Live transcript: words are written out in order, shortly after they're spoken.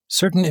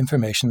Certain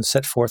information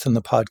set forth in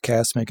the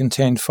podcast may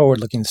contain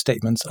forward-looking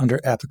statements under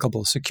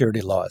applicable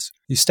security laws.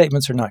 These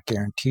statements are not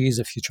guarantees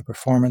of future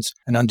performance,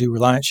 and undue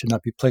reliance should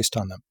not be placed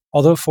on them.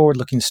 Although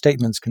forward-looking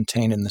statements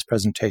contained in this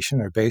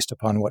presentation are based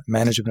upon what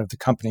management of the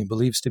company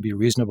believes to be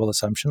reasonable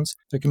assumptions,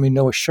 there can be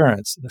no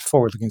assurance that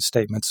forward-looking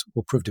statements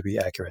will prove to be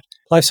accurate.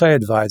 LifeSci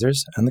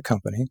Advisors and the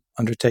company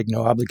undertake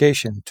no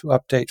obligation to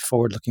update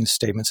forward-looking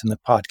statements in the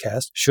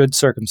podcast should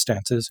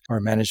circumstances or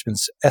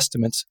management's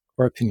estimates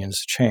or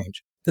opinions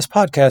change. This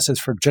podcast is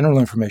for general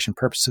information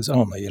purposes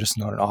only. It is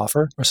not an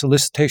offer or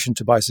solicitation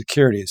to buy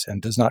securities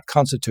and does not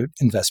constitute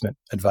investment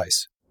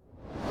advice.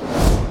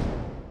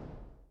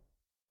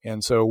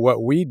 And so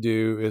what we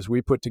do is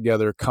we put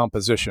together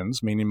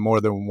compositions, meaning more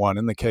than one.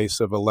 In the case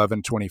of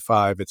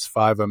 1125, it's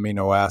 5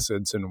 amino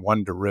acids and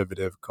one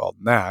derivative called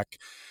NAC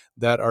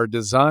that are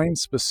designed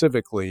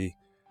specifically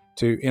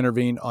to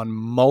intervene on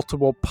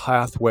multiple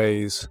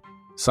pathways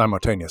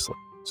simultaneously.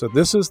 So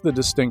this is the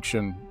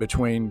distinction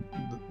between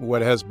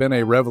what has been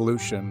a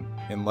revolution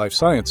in life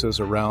sciences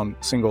around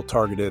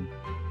single-targeted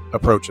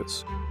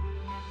approaches.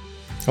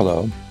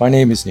 Hello, my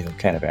name is Neil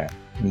Canavan,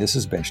 and this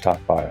is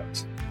Benchtop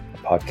Bios, a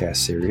podcast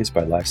series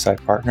by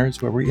LifeSci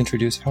Partners where we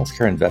introduce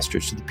healthcare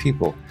investors to the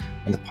people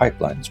and the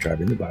pipelines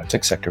driving the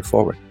biotech sector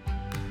forward.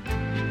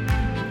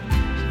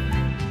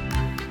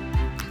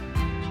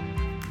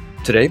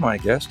 Today, my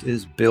guest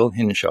is Bill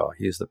Hinshaw.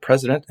 He is the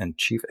President and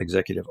Chief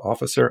Executive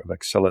Officer of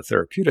Axcella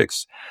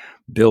Therapeutics.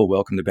 Bill,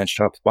 welcome to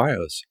Benchtop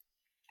Bios.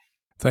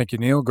 Thank you,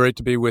 Neil. Great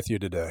to be with you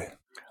today.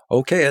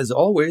 Okay, as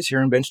always,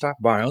 here in Benchtop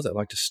Bios, I'd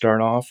like to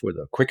start off with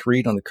a quick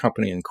read on the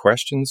company in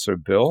question. So,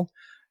 Bill,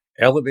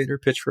 elevator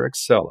pitch for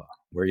Axcella.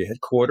 Where are you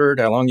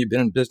headquartered? How long you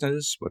been in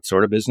business? What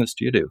sort of business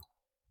do you do?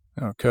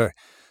 Okay.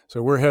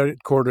 So we're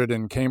headquartered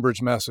in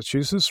Cambridge,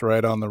 Massachusetts,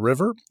 right on the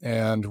river,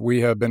 and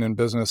we have been in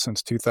business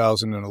since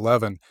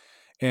 2011.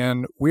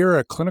 And we're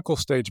a clinical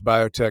stage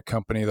biotech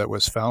company that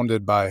was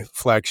founded by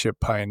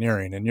Flagship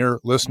Pioneering. And your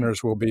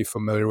listeners will be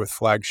familiar with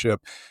Flagship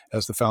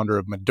as the founder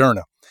of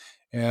Moderna.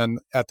 And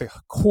at the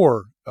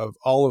core of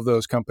all of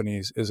those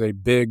companies is a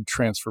big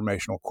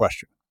transformational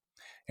question.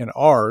 And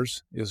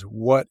ours is,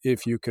 what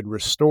if you could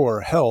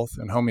restore health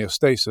and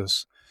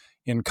homeostasis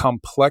in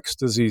complex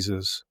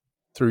diseases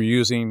through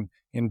using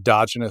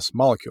endogenous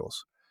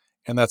molecules?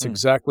 And that's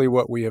exactly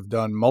what we have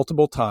done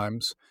multiple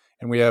times.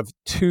 And we have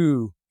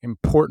 2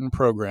 important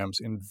programs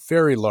in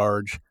very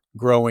large,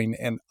 growing,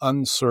 and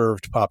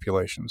unserved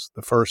populations.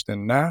 The first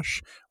in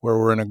NASH, where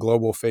we're in a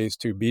global phase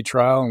 2b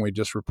trial, and we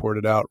just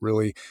reported out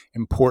really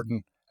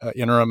important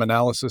interim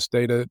analysis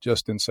data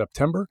just in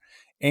September.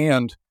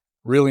 And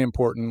really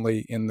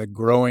importantly, in the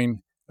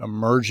growing,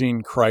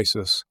 emerging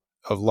crisis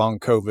of long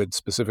COVID,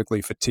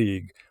 specifically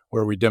fatigue,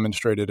 where we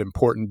demonstrated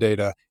important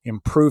data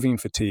improving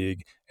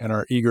fatigue and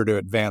are eager to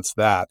advance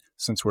that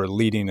since we're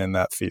leading in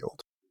that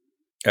field.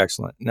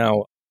 Excellent.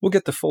 Now, we'll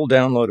get the full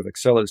download of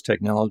Axcella's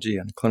technology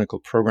and clinical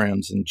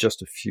programs in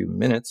just a few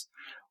minutes.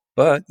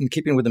 But in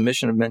keeping with the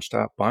mission of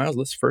Benchtop Bios,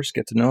 let's first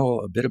get to know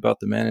a bit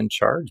about the man in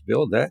charge.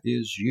 Bill, that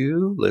is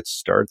you. Let's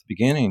start at the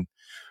beginning.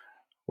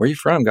 Where are you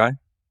from, guy?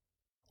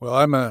 Well,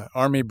 I'm an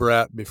Army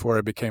brat before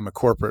I became a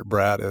corporate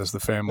brat, as the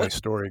family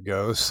story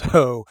goes.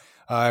 So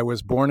I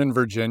was born in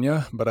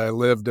Virginia, but I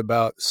lived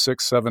about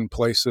 6-7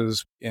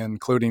 places,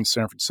 including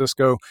San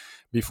Francisco,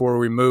 before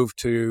we moved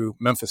to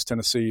Memphis,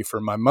 Tennessee for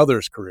my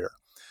mother's career.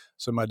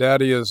 So my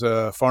daddy is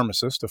a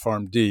pharmacist, a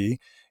PharmD,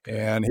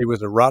 and he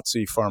was a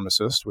ROTC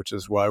pharmacist, which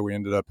is why we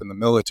ended up in the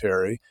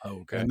military.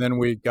 Okay. And then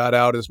we got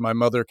out as my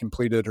mother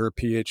completed her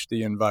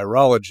PhD in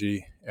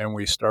virology, and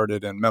we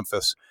started in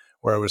Memphis,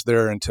 where I was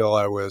there until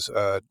I was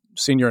a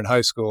senior in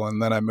high school,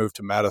 and then I moved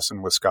to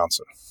Madison,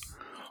 Wisconsin.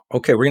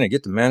 Okay, we're going to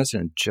get to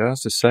Madison in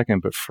just a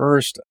second, but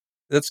first,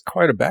 that's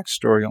quite a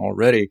backstory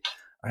already.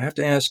 I have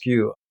to ask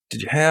you,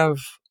 did you have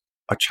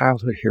a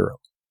childhood hero?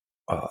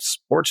 A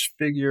sports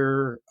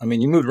figure? I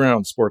mean, you moved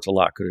around sports a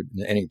lot. Could have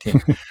been any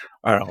team.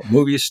 I don't know,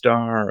 movie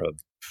star,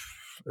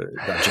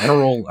 a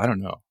general, I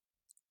don't know.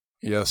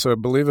 Yeah, so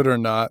believe it or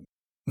not,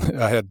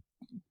 I had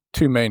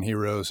 2 main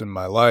heroes in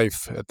my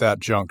life at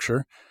that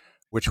juncture,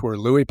 which were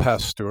Louis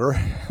Pasteur,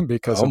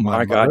 because of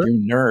my mother. God,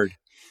 you nerd.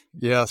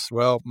 Yes,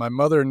 well, my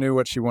mother knew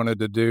what she wanted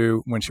to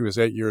do when she was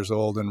 8 years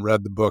old and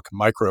read the book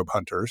Microbe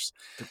Hunters.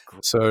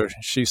 So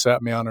she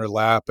sat me on her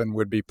lap and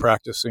would be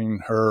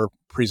practicing her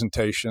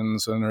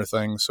presentations and her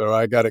things. So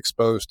I got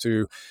exposed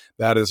to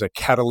that as a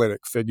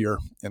catalytic figure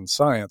in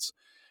science.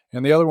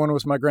 And the other one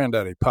was my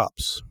granddaddy,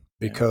 Pops,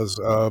 because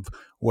of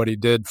what he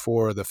did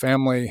for the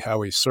family,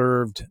 how he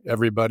served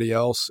everybody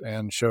else,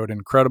 and showed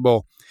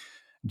incredible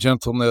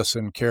gentleness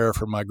and care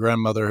for my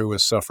grandmother who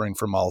was suffering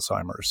from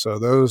Alzheimer's. So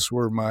those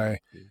were my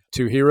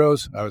 2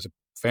 heroes. I was a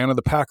fan of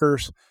the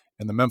Packers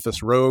and the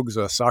Memphis Rogues,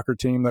 a soccer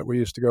team that we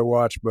used to go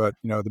watch. But,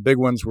 the big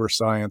ones were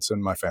science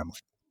and my family.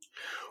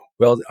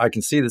 Well, I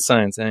can see the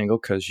science angle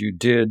because you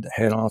did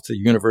head off to the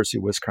University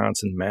of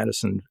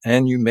Wisconsin-Madison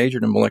and you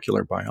majored in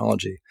molecular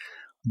biology.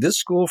 This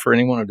school, for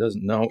anyone who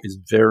doesn't know, is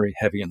very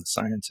heavy in the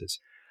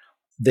sciences.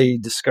 They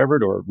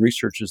discovered, or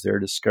researchers there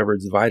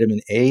discovered, vitamin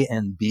A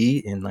and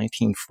B in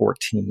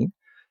 1914,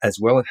 as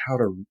well as how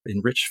to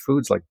enrich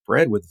foods like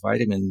bread with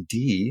vitamin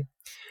D.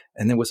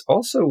 And there was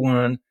also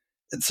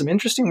some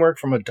interesting work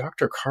from a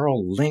Dr.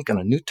 Carl Link on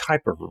a new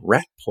type of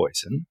rat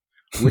poison,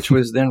 which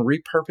was then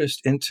repurposed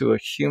into a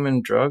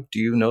human drug. Do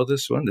you know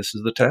this one? This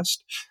is the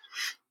test.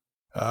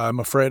 I'm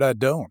afraid I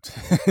don't.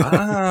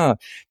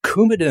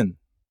 Coumadin.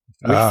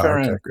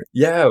 Okay, great.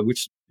 Yeah,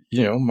 which,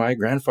 my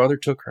grandfather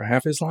took for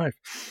half his life.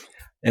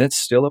 And it's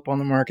still up on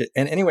the market.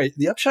 And anyway,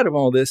 the upshot of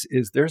all this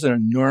is there's an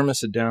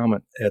enormous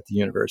endowment at the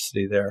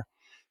university there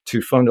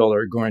to fund all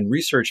our growing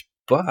research.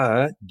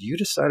 But you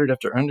decided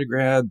after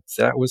undergrad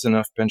that was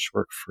enough bench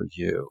work for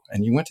you.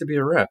 And you went to be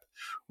a rep.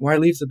 Why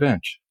leave the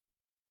bench?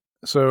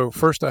 So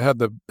first, I had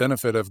the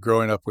benefit of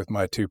growing up with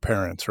my two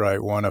parents,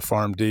 right? One, a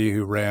PharmD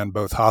who ran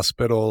both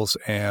hospitals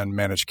and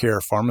managed care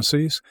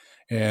pharmacies,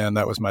 and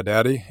that was my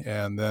daddy.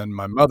 And then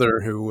my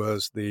mother, who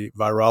was the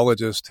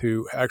virologist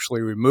who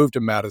actually we moved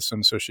to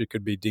Madison so she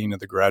could be dean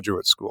of the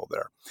graduate school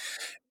there.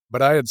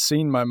 But I had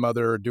seen my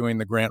mother doing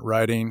the grant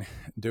writing,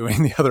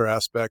 doing the other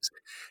aspects,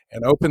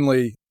 and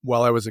openly,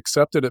 while I was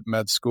accepted at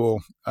med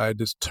school, I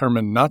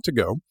determined not to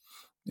go.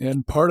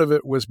 And part of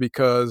it was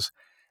because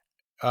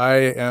I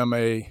am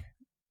a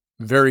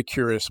very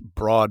curious,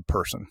 broad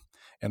person.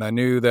 And I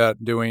knew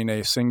that doing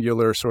a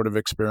singular sort of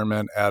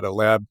experiment at a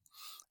lab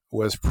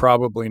was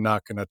probably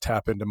not going to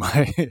tap into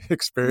my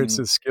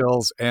experiences,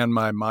 skills, and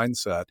my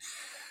mindset.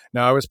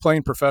 Now, I was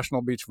playing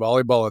professional beach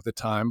volleyball at the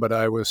time, but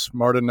I was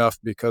smart enough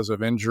because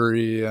of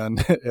injury and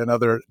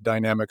other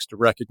dynamics to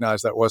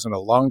recognize that wasn't a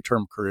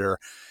long-term career.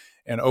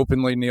 And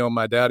openly, Neil,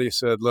 my daddy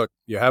said, look,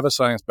 you have a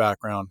science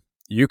background.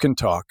 You can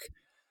talk.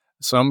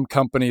 Some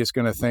company is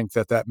going to think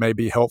that may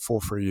be helpful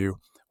for you.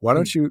 Why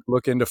don't you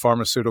look into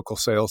pharmaceutical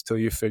sales till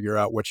you figure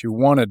out what you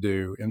want to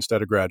do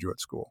instead of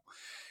graduate school?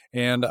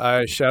 And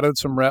I shadowed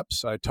some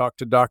reps. I talked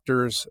to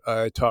doctors.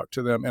 I talked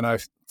to them. And I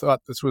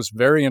thought this was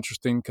very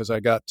interesting because I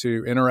got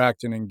to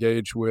interact and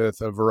engage with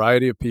a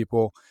variety of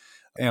people.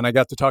 And I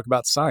got to talk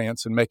about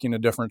science and making a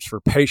difference for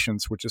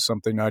patients, which is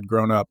something I'd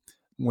grown up.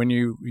 When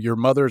your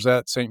mother's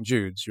at St.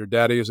 Jude's, your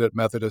daddy is at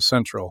Methodist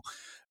Central,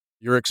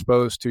 you're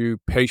exposed to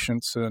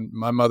patients. And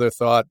my mother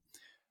thought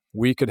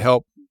we could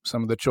help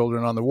some of the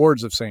children on the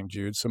wards of St.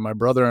 Jude. So my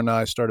brother and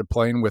I started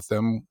playing with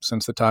them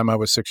since the time I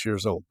was 6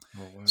 years old.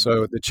 Oh, wow.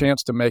 So the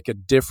chance to make a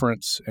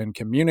difference and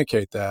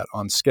communicate that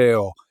on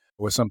scale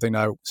was something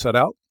I set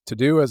out to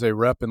do as a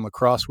rep in La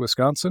Crosse,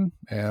 Wisconsin,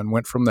 and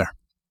went from there.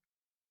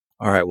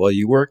 All right. Well,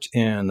 you worked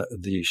in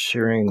the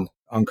sharing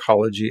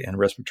oncology and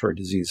respiratory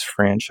disease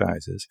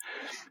franchises,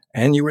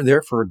 and you were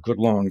there for a good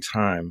long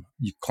time.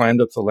 You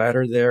climbed up the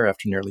ladder there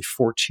after nearly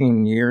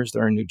 14 years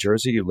there in New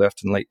Jersey. You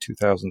left in late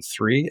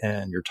 2003,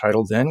 and your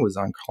title then was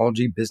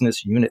Oncology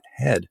Business Unit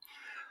Head.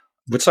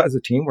 What size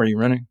of team were you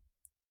running?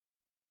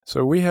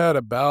 So we had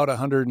about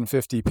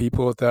 150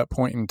 people at that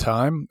point in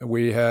time.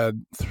 We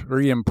had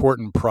 3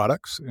 important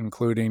products,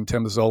 including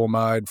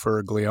temozolomide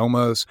for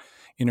gliomas,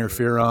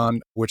 interferon,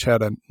 which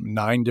had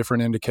 9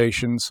 different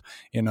indications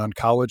in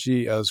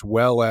oncology, as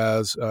well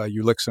as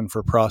Ulixin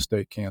for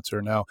prostate cancer.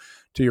 Now,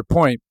 to your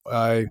point,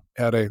 I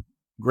had a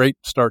great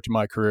start to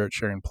my career at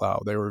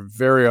Schering-Plough. They were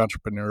very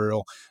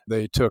entrepreneurial.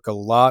 They took a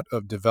lot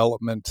of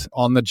development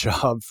on the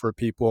job for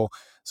people.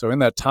 So in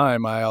that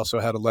time, I also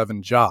had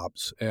 11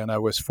 jobs. And I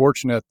was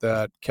fortunate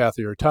that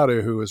Kathy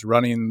Hurtado, who was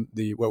running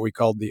what we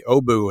called the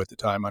OBU at the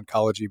time,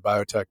 Oncology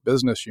Biotech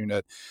Business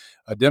Unit,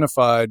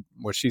 identified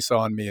what she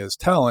saw in me as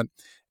talent,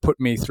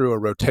 put me through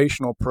a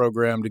rotational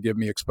program to give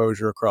me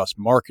exposure across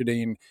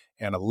marketing,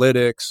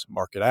 analytics,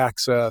 market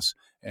access,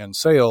 and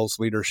sales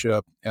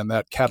leadership. And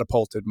that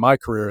catapulted my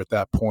career at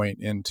that point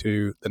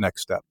into the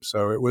next step.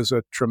 So it was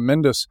a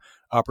tremendous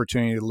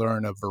opportunity to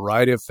learn a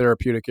variety of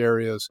therapeutic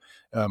areas,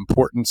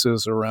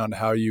 importances around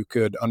how you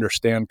could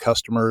understand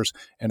customers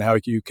and how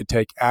you could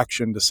take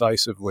action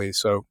decisively.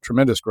 So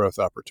tremendous growth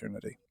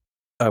opportunity.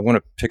 I want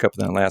to pick up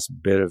on that last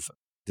bit of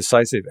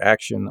decisive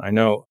action. I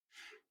know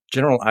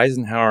General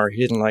Eisenhower,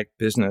 he didn't like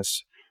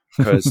business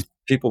because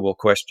people will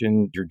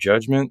question your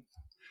judgment,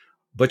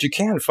 but you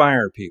can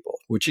fire people,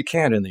 which you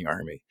can't in the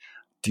Army.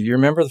 Do you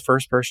remember the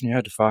first person you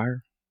had to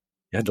fire?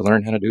 You had to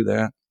learn how to do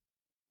that?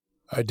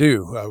 I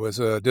do. I was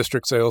a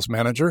district sales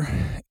manager.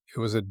 It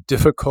was a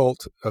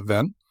difficult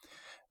event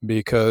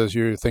because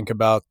you think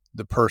about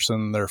the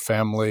person, their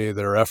family,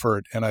 their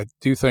effort. And I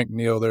do think,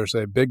 Neil, there's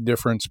a big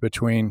difference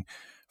between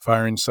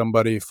firing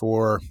somebody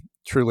for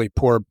truly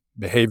poor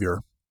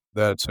behavior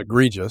that's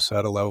egregious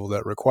at a level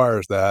that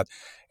requires that,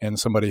 and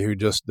somebody who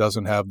just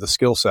doesn't have the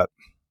skill set,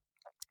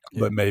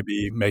 but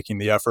maybe making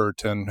the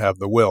effort and have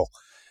the will.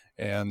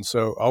 And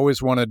so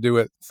always want to do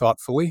it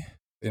thoughtfully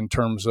in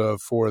terms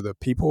of for the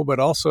people, but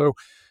also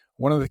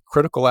one of the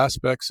critical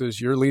aspects is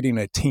you're leading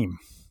a team.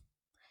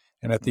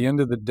 And at the end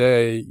of the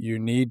day, you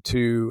need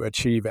to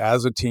achieve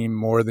as a team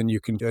more than you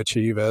can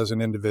achieve as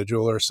an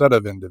individual or set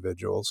of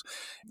individuals.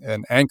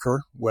 An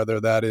anchor, whether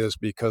that is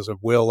because of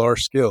will or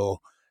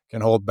skill,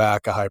 can hold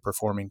back a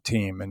high-performing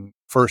team. And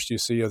first, you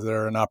see is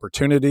there an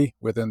opportunity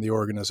within the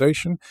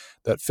organization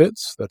that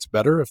fits, that's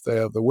better if they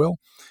have the will.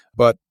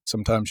 But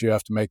sometimes you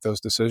have to make those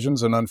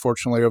decisions. And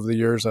unfortunately, over the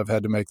years, I've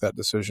had to make that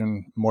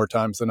decision more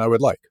times than I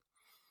would like.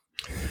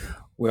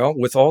 Well,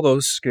 with all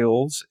those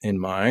skills in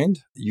mind,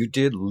 you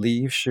did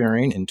leave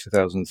Schering in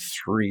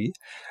 2003,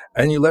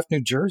 and you left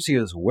New Jersey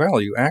as well.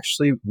 You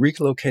actually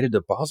relocated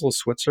to Basel,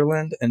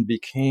 Switzerland, and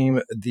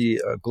became the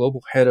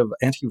global head of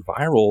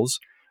antivirals.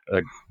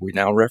 We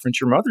now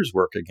reference your mother's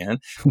work again.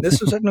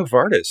 This was at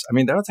Novartis. I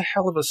mean, that was a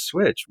hell of a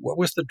switch. What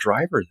was the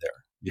driver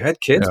there? You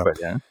had kids by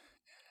then.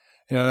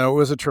 It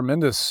was a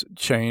tremendous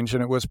change,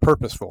 and it was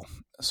purposeful.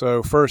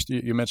 So first,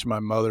 you mentioned my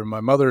mother. My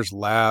mother's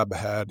lab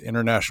had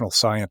international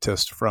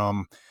scientists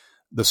from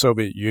the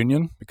Soviet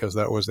Union, because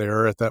that was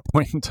there at that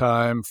point in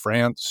time,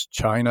 France,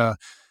 China,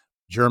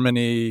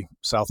 Germany,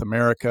 South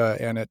America.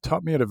 And it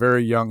taught me at a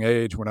very young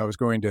age, when I was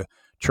going to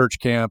church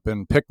camp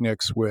and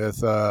picnics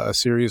with a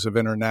series of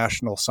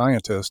international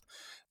scientists,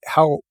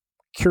 how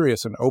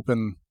curious and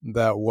open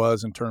that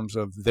was in terms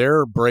of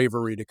their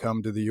bravery to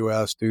come to the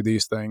U.S., do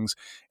these things.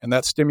 And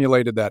that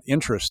stimulated that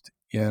interest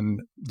in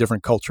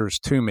different cultures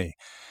to me.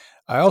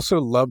 I also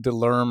love to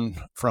learn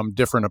from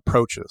different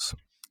approaches.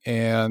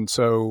 And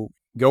so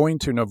going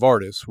to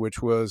Novartis,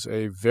 which was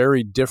a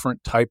very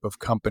different type of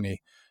company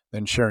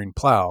than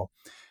Schering-Plough,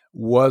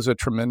 was a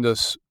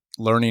tremendous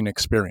learning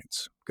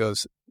experience,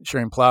 because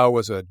Schering-Plough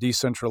was a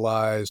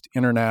decentralized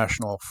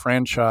international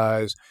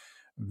franchise,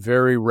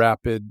 very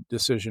rapid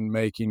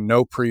decision-making,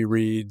 no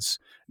pre-reads,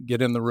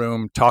 get in the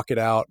room, talk it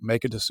out,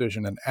 make a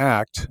decision, and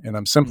act. And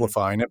I'm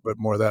simplifying it, but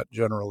more that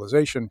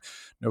generalization.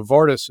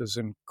 Novartis is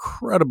an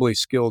incredibly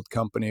skilled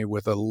company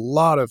with a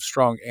lot of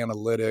strong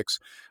analytics,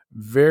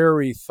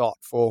 very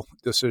thoughtful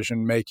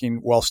decision-making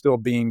while still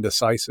being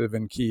decisive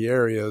in key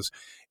areas.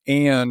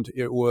 And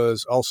it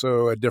was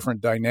also a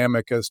different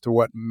dynamic as to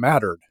what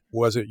mattered.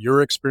 Was it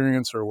your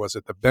experience, or was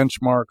it the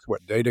benchmarks?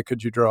 What data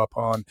could you draw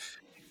upon?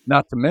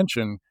 Not to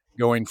mention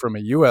going from a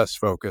U.S.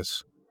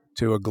 focus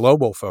to a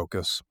global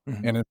focus.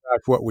 Mm-hmm. And in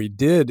fact, what we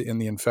did in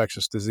the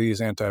infectious disease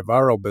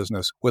antiviral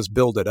business was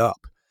build it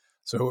up.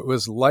 So it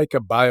was like a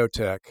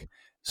biotech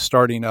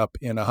starting up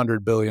in a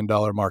 $100 billion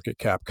market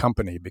cap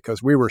company,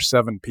 because we were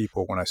 7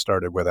 people when I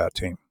started with that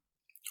team.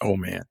 Oh,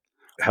 man.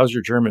 How's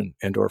your German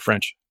and/or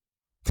French?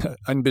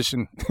 Ein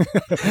bisschen.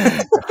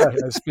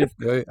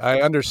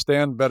 I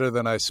understand better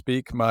than I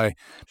speak. My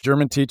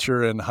German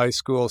teacher in high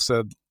school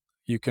said,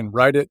 you can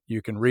write it,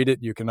 you can read it,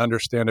 you can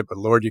understand it, but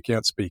Lord, you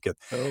can't speak it.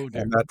 Oh,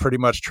 and that pretty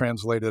much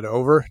translated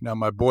over. Now,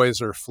 my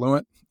boys are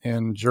fluent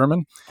in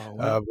German,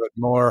 but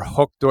more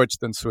Hochdeutsch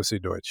than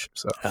Swissie Deutsch.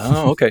 So.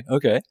 Oh,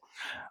 okay.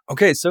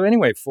 Okay, so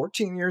anyway,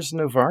 14 years in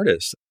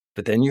Novartis,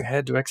 but then you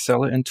head to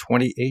Axcella in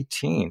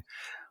 2018.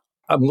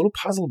 I'm a little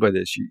puzzled by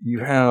this. You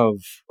have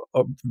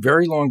a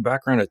very long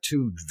background at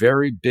 2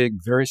 very big,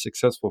 very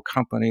successful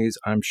companies.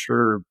 I'm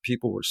sure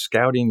people were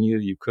scouting you.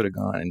 You could have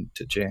gone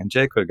to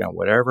J&J, could have gone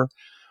whatever.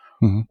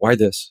 Mm-hmm. Why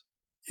this?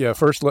 Yeah,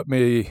 first let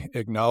me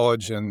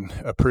acknowledge and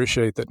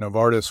appreciate that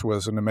Novartis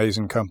was an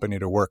amazing company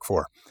to work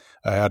for.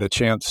 I had a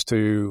chance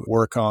to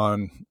work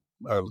on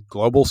a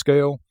global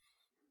scale.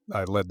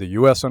 I led the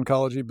U.S.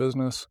 oncology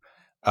business.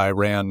 I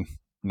ran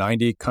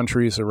 90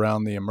 countries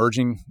around the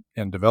emerging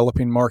and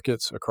developing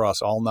markets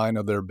across all 9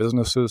 of their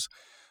businesses.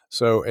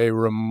 So a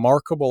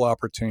remarkable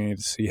opportunity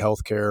to see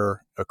healthcare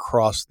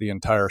across the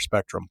entire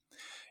spectrum.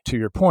 To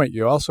your point,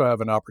 you also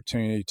have an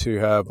opportunity to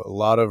have a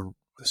lot of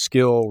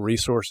skill,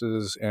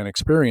 resources, and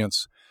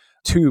experience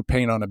to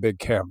paint on a big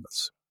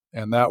canvas.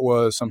 And that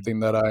was something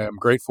that I am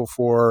grateful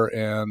for,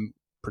 and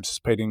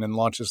participating in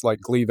launches like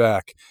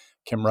Gleevec,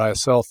 Kymriah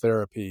cell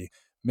therapy,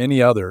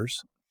 many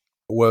others,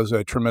 was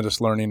a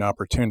tremendous learning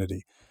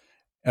opportunity.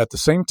 At the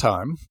same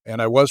time,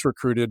 and I was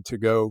recruited to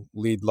go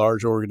lead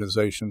large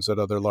organizations at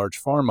other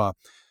large pharma,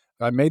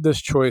 I made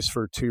this choice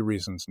for 2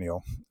 reasons,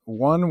 Neil.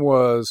 One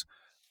was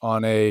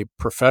on a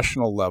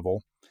professional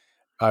level.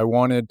 I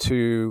wanted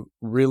to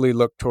really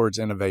look towards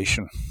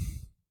innovation.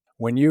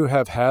 When you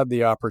have had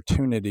the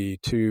opportunity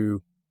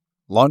to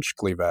launch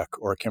Gleevec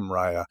or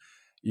Kymriah,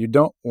 you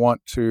don't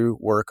want to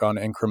work on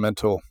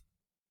incremental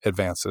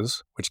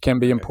advances, which can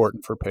be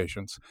important for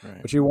patients,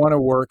 but you want to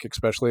work,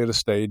 especially at a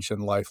stage in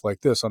life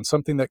like this, on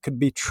something that could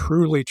be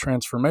truly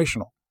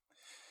transformational.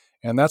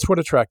 And that's what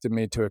attracted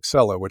me to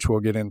Axcella, which we'll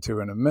get into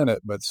in a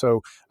minute. But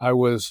so I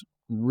was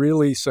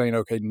really saying,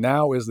 okay,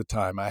 now is the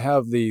time. I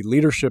have the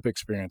leadership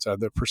experience, I have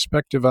the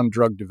perspective on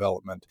drug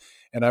development,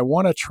 and I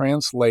want to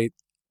translate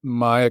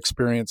my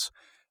experience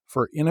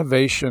for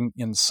innovation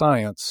in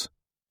science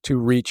to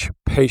reach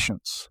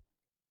patients.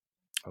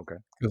 Okay.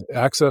 Because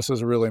access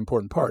is a really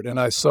important part. And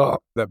I saw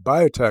that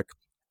biotech,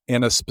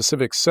 in a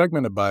specific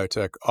segment of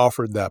biotech,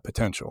 offered that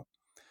potential.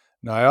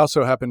 Now, I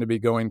also happened to be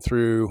going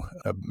through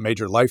a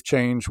major life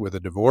change with a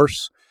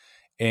divorce,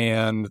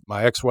 and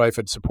my ex-wife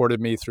had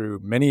supported me through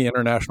many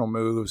international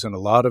moves and a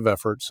lot of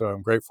effort, so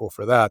I'm grateful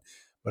for that.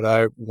 But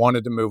I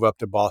wanted to move up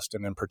to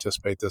Boston and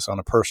participate this on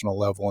a personal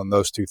level, and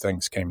those 2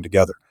 things came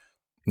together.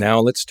 Now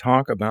let's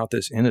talk about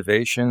this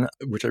innovation,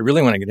 which I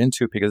really want to get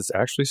into because it's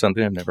actually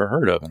something I've never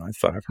heard of, and I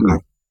thought I've heard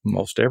of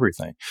most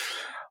everything.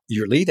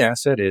 Your lead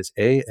asset is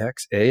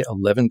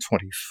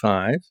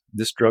AXA1125.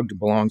 This drug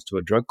belongs to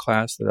a drug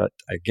class that,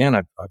 again,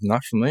 I'm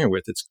not familiar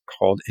with. It's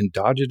called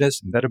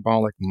Endogenous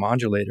metabolic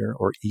modulator,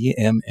 or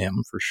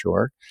EMM for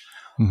short.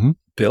 Mm-hmm.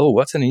 Bill,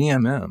 what's an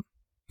EMM?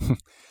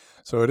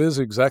 So it is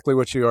exactly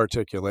what you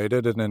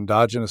articulated, an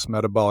endogenous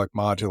metabolic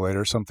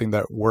modulator, something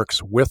that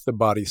works with the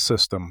body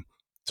system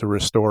to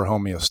restore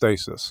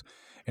homeostasis.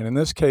 And in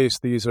this case,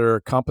 these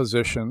are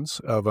compositions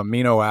of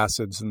amino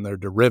acids and their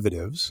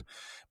derivatives,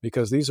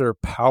 because these are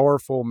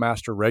powerful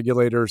master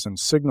regulators and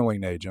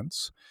signaling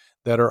agents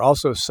that are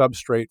also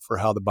substrate for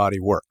how the body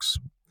works.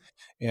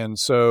 And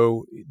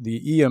so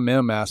the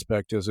EMM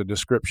aspect is a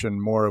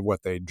description more of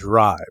what they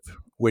drive,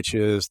 which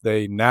is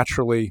they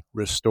naturally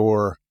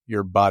restore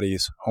your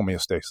body's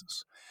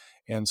homeostasis.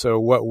 And so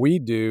what we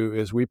do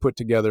is we put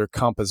together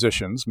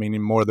compositions,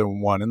 meaning more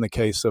than one. In the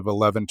case of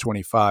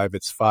 1125,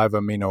 it's 5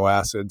 amino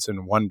acids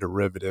and 1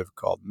 derivative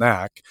called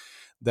NAC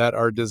that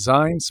are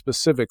designed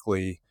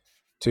specifically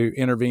to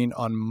intervene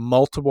on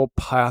multiple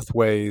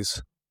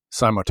pathways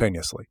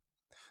simultaneously.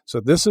 So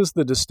this is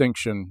the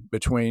distinction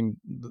between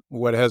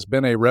what has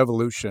been a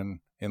revolution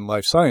in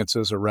life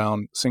sciences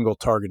around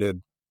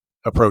single-targeted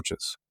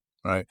approaches,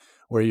 right?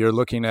 Where you're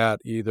looking at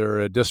either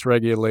a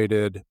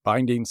dysregulated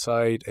binding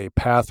site, a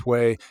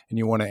pathway, and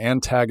you want to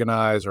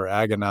antagonize or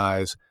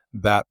agonize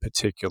that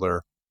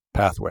particular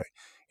pathway.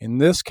 In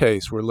this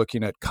case, we're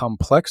looking at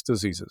complex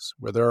diseases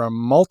where there are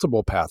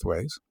multiple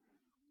pathways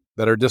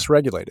that are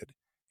dysregulated.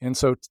 And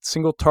so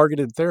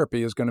single-targeted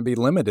therapy is going to be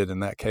limited in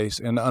that case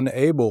and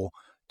unable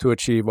to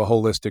achieve a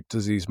holistic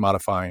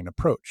disease-modifying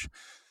approach.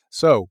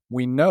 So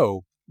we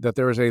know that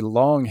there is a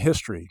long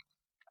history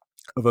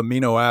of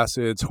amino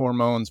acids,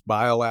 hormones,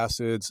 bile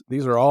acids.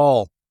 These are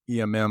all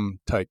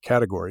EMM-type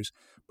categories,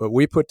 but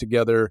we put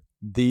together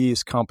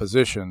these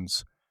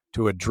compositions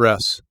to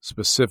address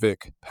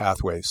specific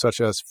pathways,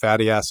 such as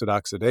fatty acid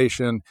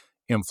oxidation,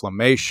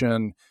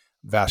 inflammation,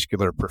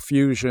 vascular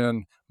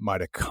perfusion,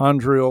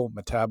 mitochondrial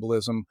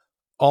metabolism,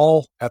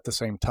 all at the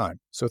same time.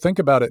 So think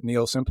about it,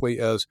 Neil, simply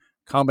as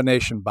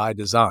combination by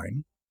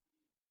design,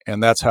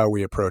 and that's how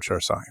we approach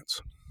our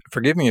science.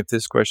 Forgive me if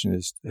this question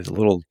is a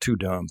little too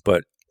dumb,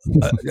 but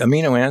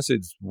amino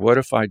acids, what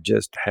if I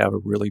just have a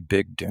really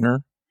big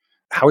dinner?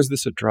 How is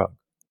this a drug?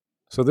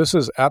 So this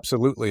is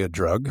absolutely a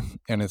drug,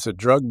 and it's a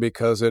drug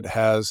because it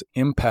has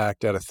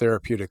impact at a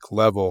therapeutic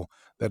level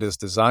that is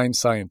designed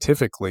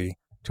scientifically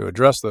to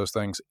address those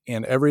things,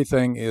 and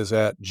everything is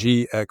at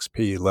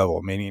GXP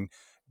level, meaning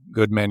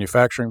good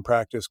manufacturing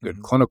practice,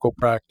 good clinical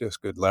practice,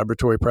 good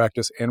laboratory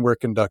practice, and we're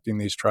conducting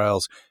these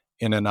trials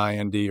in an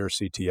IND or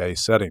CTA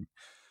setting.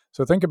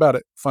 So think about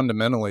it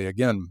fundamentally.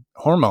 Again,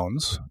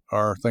 hormones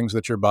are things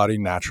that your body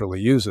naturally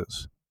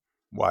uses.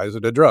 Why is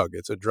it a drug?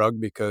 It's a drug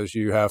because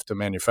you have to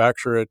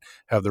manufacture it,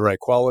 have the right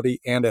quality,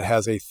 and it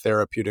has a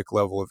therapeutic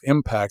level of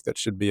impact that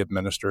should be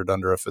administered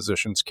under a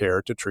physician's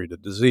care to treat a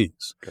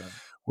disease. Okay.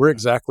 We're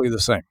exactly the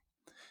same.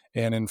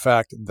 And in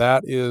fact,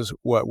 that is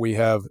what we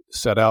have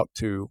set out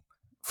to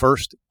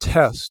first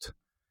test.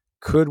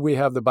 Could we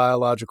have the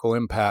biological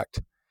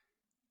impact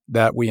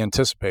that we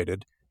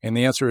anticipated? And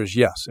the answer is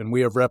yes. And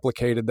we have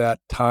replicated that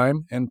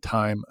time and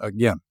time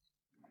again.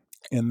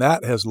 And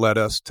that has led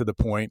us to the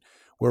point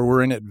where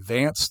we're in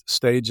advanced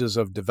stages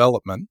of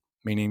development,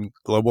 meaning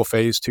global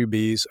phase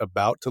 2Bs,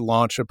 about to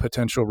launch a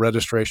potential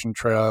registration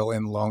trial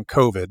in long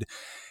COVID.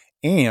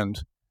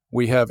 And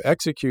we have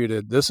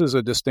executed, this is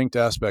a distinct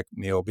aspect,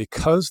 Neil,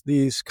 because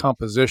these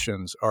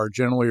compositions are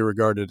generally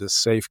regarded as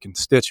safe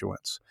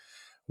constituents.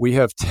 We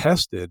have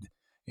tested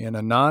in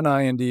a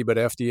non-IND but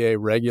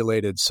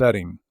FDA-regulated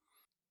setting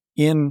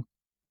in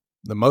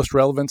the most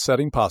relevant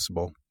setting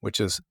possible, which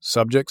is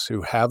subjects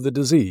who have the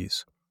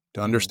disease,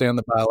 to understand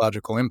the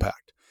biological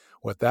impact.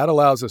 What that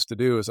allows us to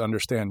do is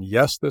understand,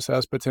 yes, this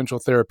has potential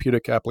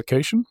therapeutic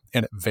application,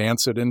 and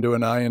advance it into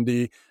an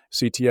IND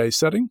CTA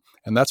setting,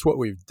 and that's what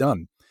we've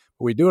done.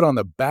 But we do it on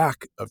the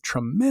back of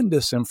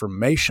tremendous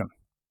information.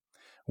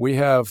 We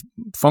have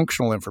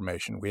functional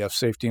information, we have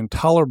safety and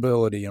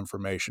tolerability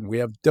information, we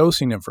have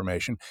dosing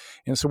information.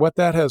 And so what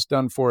that has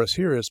done for us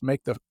here is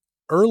make the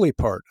early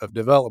part of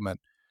development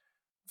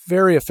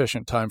very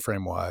efficient time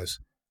frame wise,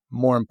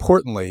 more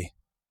importantly,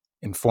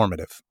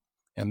 informative.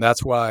 And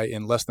that's why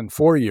in less than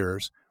 4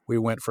 years, we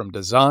went from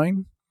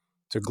design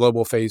to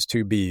global phase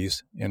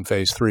 2Bs in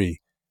phase 3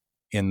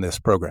 in this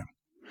program.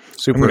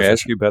 I'm going to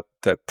ask you about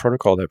that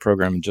protocol, that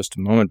program in just a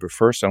moment. But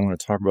first, I want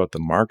to talk about the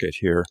market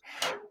here.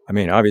 I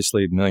mean,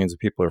 obviously, millions of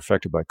people are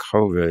affected by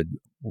COVID.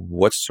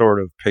 What sort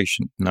of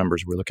patient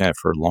numbers are we looking at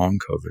for long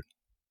COVID?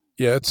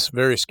 Yeah, it's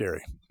very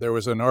scary. There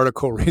was an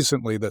article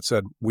recently that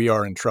said, "We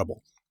are in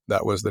trouble."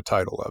 That was the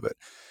title of it.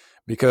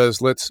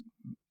 Because let's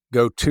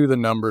go to the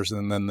numbers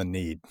and then the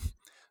need.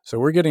 So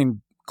we're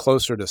getting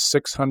closer to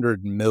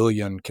 600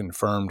 million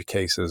confirmed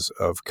cases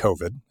of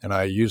COVID. And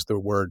I use the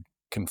word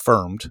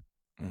confirmed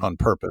on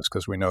purpose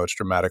because we know it's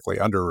dramatically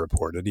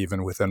underreported.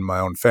 Even within my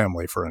own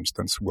family, for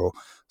instance, we'll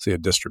see a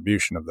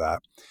distribution of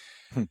that.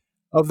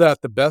 Of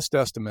that, the best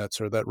estimates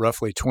are that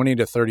roughly 20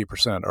 to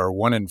 30%, or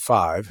 1 in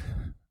 5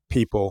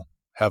 people,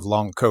 have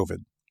long COVID,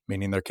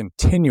 meaning they're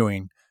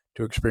continuing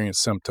to experience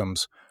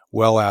symptoms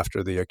well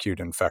after the acute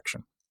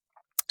infection.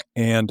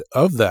 And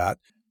of that,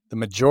 the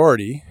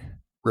majority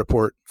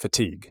report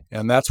fatigue.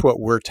 And that's what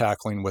we're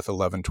tackling with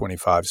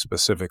 1125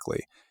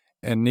 specifically.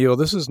 And Neil,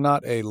 this is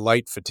not a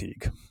light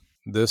fatigue.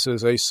 This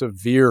is a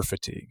severe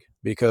fatigue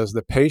because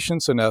the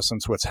patients, in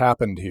essence, what's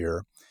happened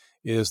here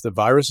is the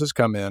virus has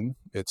come in,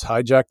 it's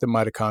hijacked the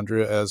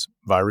mitochondria as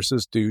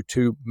viruses do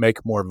to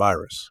make more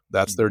virus.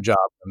 That's their job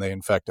when they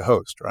infect a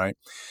host, right?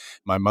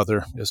 My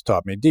mother has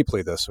taught me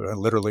deeply this,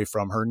 literally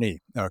from her knee,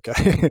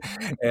 okay?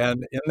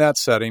 And in that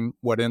setting,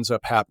 what ends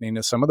up happening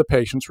is some of the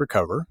patients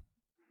recover,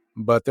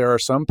 but there are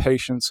some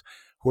patients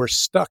who are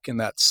stuck in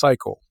that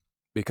cycle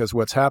because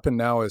what's happened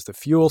now is the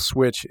fuel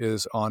switch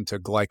is onto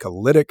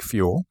glycolytic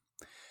fuel.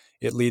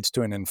 It leads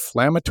to an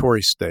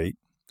inflammatory state,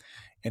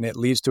 and it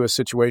leads to a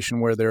situation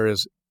where there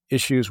is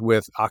issues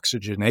with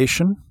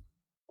oxygenation,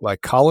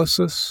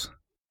 glycolysis,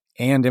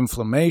 and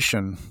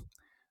inflammation.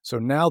 So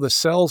now the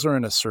cells are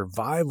in a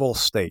survival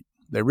state.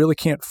 They really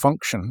can't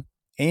function,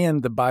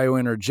 and the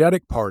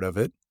bioenergetic part of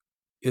it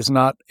is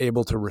not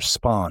able to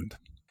respond.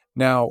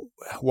 Now,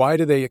 why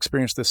do they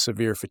experience this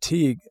severe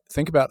fatigue?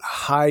 Think about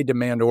high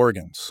demand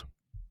organs,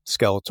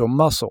 skeletal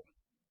muscle,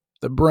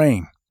 the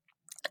brain.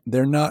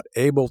 They're not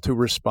able to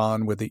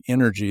respond with the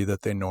energy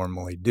that they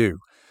normally do.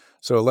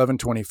 So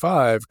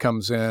 1125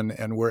 comes in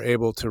and we're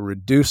able to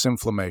reduce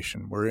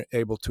inflammation. We're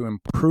able to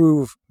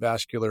improve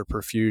vascular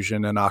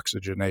perfusion and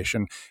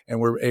oxygenation, and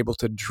we're able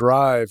to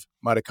drive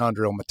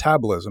mitochondrial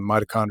metabolism,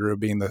 mitochondria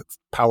being the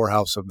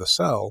powerhouse of the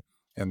cell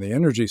and the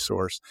energy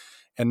source.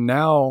 And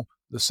now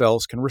the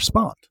cells can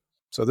respond.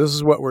 So this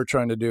is what we're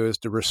trying to do, is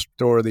to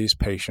restore these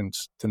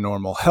patients to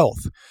normal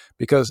health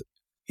because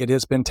it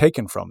has been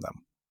taken from them.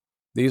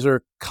 These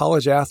are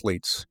college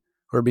athletes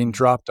who are being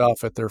dropped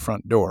off at their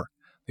front door.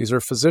 These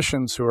are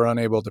physicians who are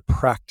unable to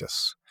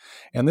practice.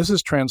 And this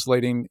is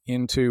translating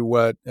into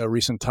what a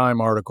recent Time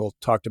article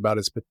talked about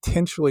as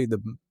potentially the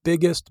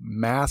biggest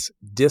mass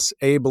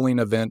disabling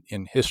event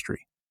in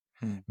history.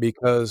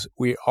 Because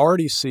we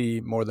already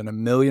see more than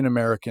 1 million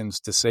Americans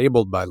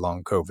disabled by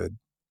long COVID,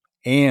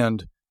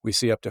 and we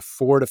see up to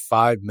 4 to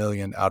 5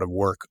 million out of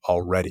work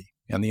already.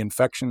 And the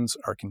infections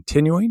are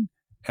continuing.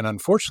 And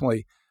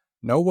unfortunately,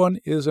 no one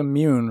is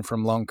immune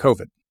from long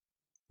COVID.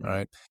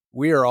 Right?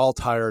 We are all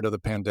tired of the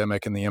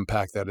pandemic and the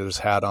impact that it has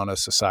had on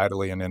us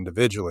societally and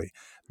individually.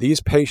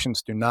 These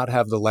patients do not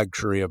have the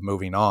luxury of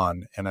moving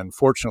on. And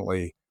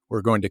unfortunately,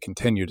 we're going to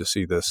continue to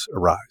see this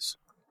arise.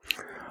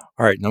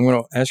 All right. Now I'm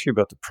going to ask you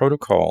about the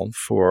protocol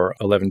for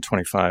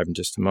 1125 in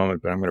just a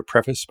moment, but I'm going to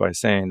preface by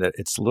saying that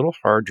it's a little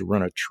hard to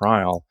run a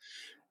trial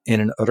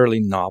in an utterly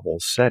novel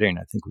setting.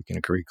 I think we can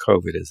agree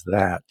COVID is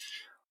that.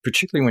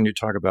 Particularly when you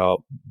talk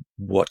about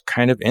what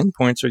kind of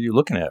endpoints are you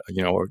looking at,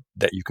 or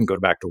that you can go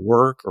back to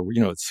work or,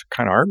 it's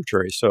kind of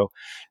arbitrary. So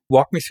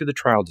walk me through the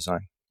trial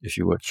design, if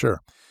you would. Sure.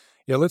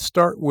 Yeah, let's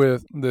start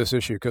with this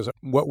issue because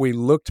what we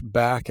looked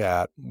back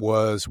at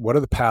was what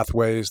are the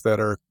pathways that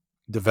are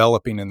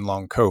developing in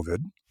long COVID,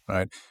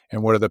 right?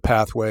 And what are the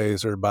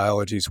pathways or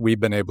biologies we've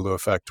been able to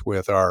affect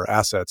with our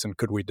assets, and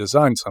could we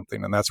design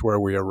something? And that's where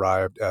we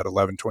arrived at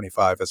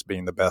 1125 as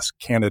being the best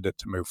candidate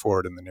to move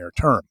forward in the near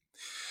term.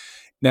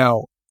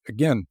 Now,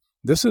 again,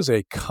 this is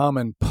a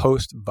common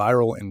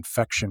post-viral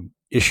infection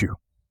issue,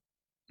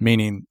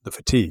 meaning the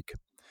fatigue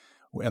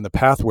and the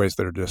pathways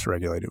that are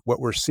dysregulated.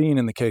 What we're seeing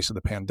in the case of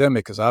the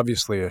pandemic is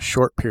obviously a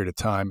short period of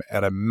time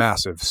at a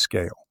massive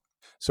scale.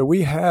 So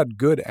we had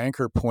good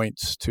anchor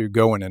points to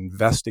go and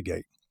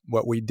investigate.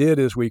 What we did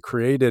is we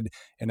created,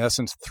 in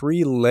essence,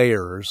 3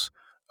 layers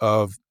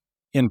of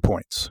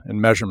endpoints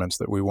and measurements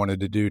that we wanted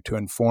to do to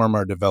inform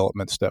our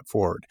development step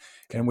forward.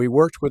 And we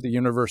worked with the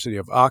University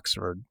of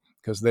Oxford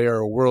because they are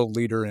a world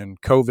leader in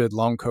COVID,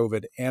 long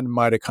COVID, and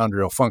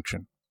mitochondrial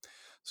function.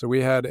 So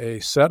we had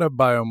a set of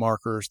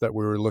biomarkers that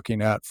we were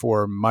looking at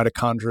for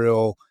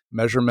mitochondrial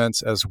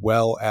measurements as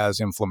well as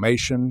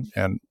inflammation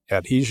and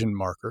adhesion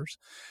markers.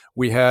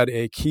 We had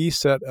a key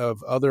set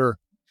of other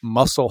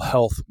muscle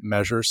health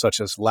measures such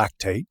as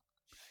lactate.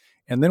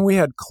 And then we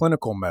had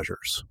clinical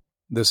measures.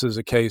 This is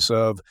a case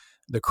of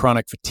the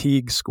chronic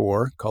fatigue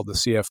score called the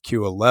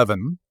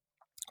CFQ-11,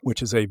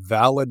 which is a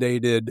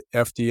validated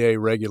FDA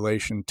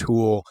regulation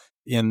tool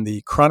in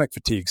the chronic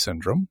fatigue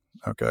syndrome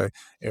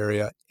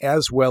area,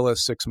 as well as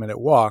 6-minute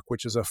walk,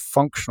 which is a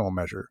functional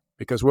measure.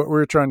 Because what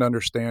we're trying to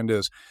understand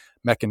is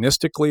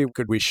mechanistically,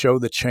 could we show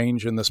the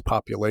change in this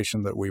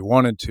population that we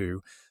wanted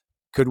to?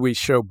 Could we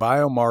show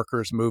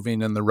biomarkers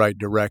moving in the right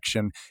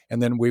direction?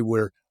 And then we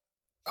were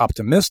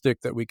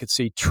optimistic that we could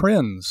see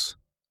trends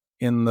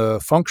in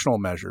the functional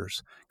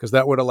measures, because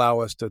that would allow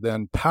us to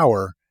then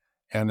power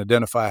and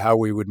identify how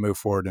we would move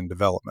forward in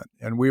development.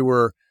 And we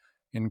were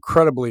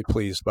incredibly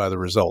pleased by the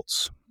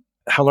results.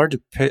 How large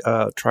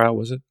a trial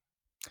was it?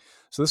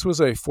 So this was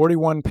a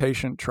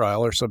 41-patient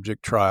trial or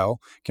subject trial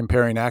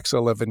comparing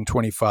Axcella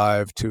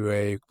 1125 to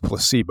a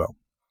placebo.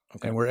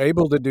 Okay. And we're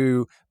able to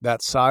do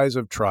that size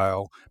of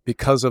trial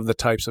because of the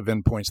types of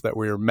endpoints that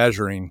we were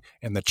measuring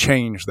and the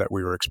change that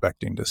we were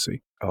expecting to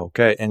see.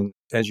 Okay. And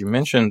as you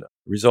mentioned,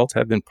 results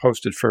have been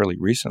posted fairly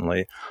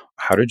recently.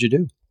 How did you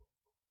do?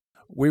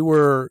 We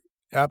were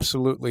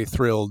absolutely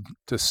thrilled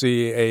to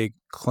see a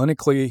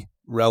clinically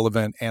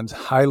relevant and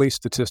highly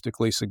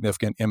statistically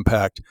significant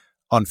impact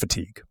on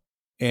fatigue.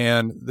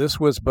 And this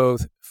was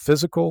both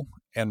physical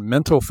and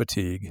mental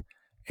fatigue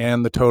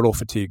and the total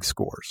fatigue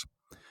scores.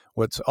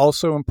 What's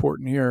also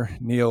important here,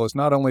 Neil, is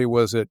not only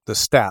was it the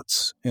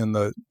stats in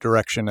the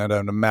direction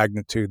and a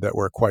magnitude that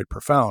were quite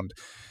profound,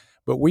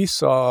 but we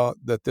saw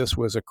that this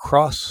was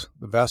across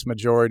the vast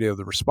majority of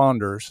the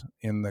responders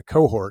in the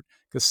cohort,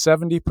 because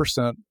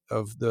 70%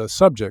 of the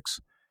subjects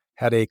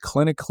had a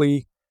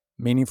clinically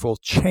meaningful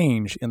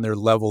change in their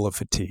level of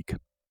fatigue,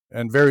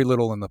 and very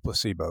little in the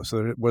placebo. So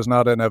it was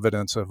not an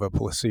evidence of a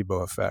placebo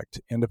effect.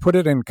 And to put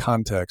it in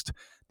context,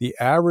 the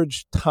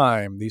average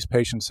time these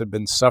patients had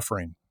been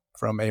suffering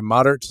from a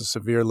moderate to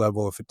severe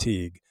level of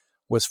fatigue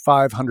was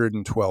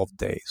 512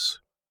 days.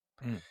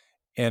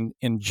 And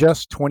in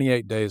just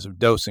 28 days of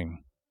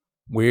dosing,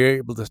 we were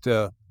able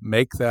to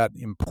make that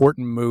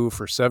important move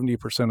for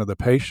 70% of the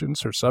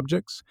patients or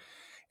subjects.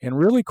 And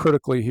really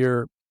critically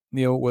here,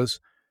 Neil, was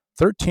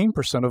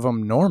 13% of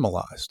them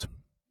normalized.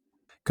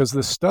 Because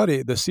the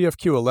study, the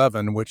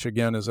CFQ-11, which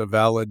again is a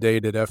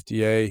validated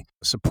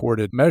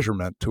FDA-supported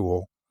measurement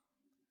tool,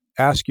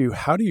 asks you,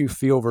 how do you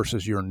feel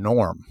versus your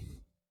norm?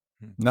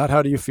 Not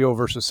how do you feel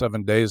versus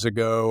 7 days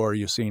ago, or are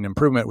you seeing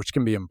improvement, which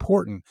can be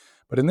important.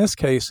 But in this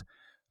case,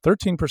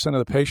 13%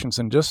 of the patients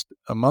in just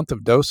a month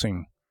of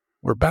dosing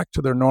were back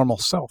to their normal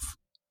self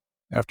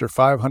after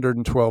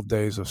 512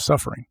 days of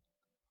suffering.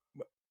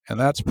 And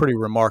that's pretty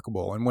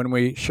remarkable. And when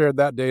we shared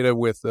that data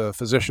with the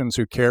physicians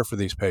who care for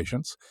these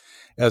patients,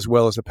 as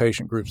well as the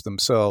patient groups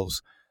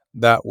themselves,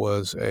 that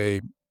was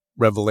a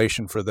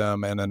revelation for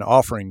them and an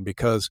offering,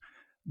 because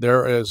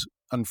there is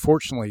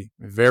unfortunately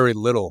very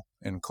little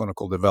in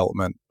clinical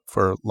development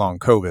for long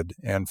COVID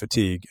and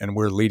fatigue, and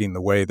we're leading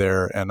the way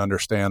there and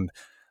understand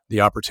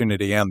the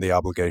opportunity and the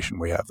obligation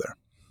we have there.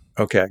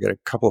 Okay, I got a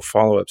couple of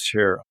follow-ups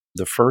here.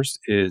 The first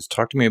is,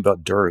 talk to me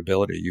about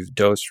durability. You've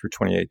dosed for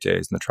 28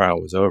 days and the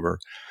trial was over.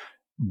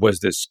 Was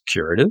this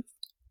curative?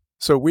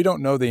 So we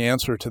don't know the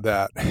answer to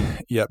that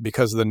yet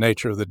because of the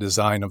nature of the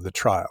design of the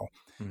trial.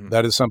 Mm-hmm.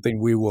 That is something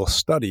we will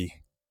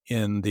study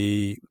in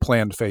the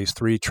planned phase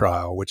 3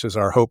 trial, which is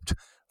our hoped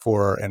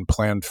for and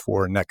planned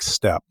for next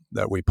step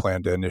that we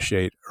plan to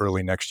initiate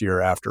early next year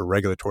after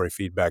regulatory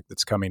feedback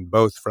that's coming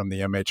both from the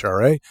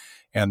MHRA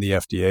and the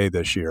FDA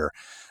this year.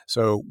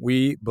 So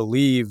we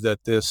believe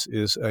that this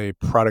is a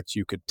product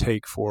you could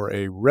take for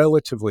a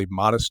relatively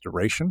modest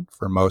duration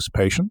for most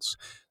patients.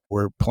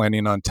 We're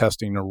planning on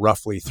testing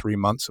roughly 3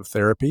 months of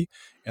therapy,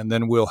 and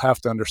then we'll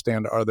have to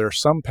understand, are there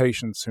some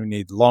patients who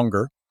need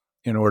longer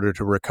in order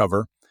to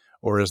recover,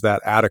 or is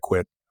that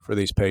adequate for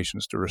these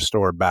patients to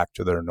restore back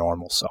to their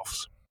normal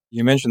selves?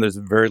 You mentioned there's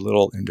very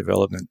little in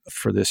development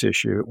for this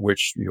issue,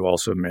 which you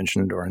also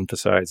mentioned or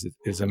emphasized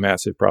is a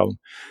massive problem.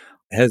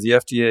 Has the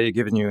FDA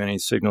given you any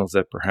signals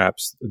that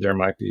perhaps there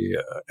might be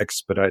an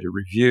expedited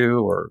review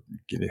or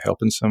give you help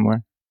in some way?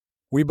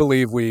 We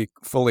believe we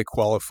fully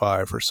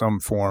qualify for some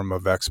form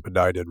of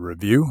expedited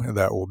review.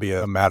 That will be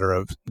a matter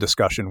of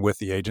discussion with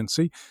the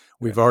agency.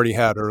 We've already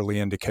had early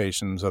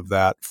indications of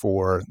that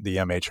for the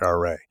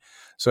MHRA.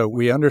 So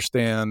we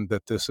understand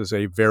that this is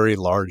a very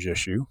large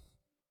issue.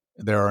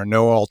 There are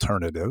no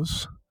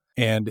alternatives,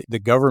 and the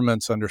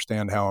governments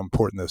understand how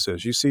important this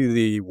is. You see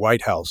the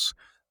White House,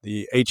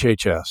 the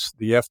HHS,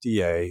 the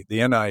FDA, the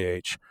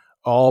NIH,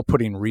 all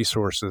putting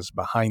resources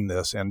behind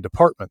this and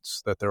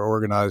departments that they're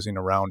organizing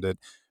around it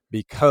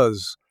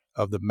because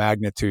of the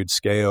magnitude,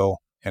 scale,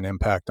 and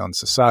impact on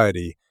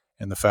society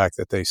and the fact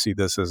that they see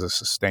this as a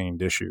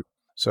sustained issue.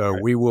 So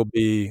we will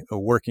be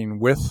working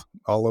with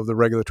all of the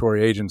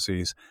regulatory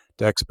agencies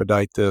to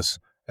expedite this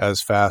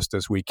as fast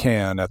as we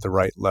can at the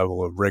right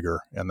level of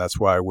rigor. And that's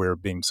why we're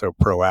being so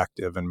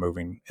proactive and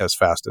moving as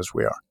fast as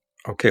we are.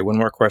 Okay, one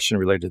more question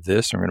related to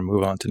this. I'm going to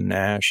move on to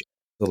NASH.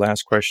 The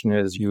last question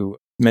is, you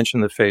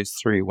mentioned the phase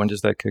 3. When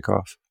does that kick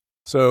off?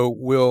 So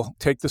we'll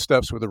take the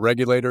steps with the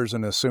regulators,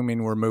 and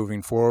assuming we're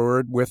moving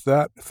forward with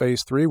that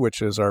phase 3,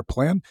 which is our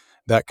plan,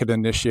 that could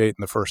initiate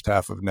in the first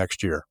half of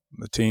next year.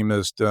 The team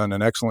has done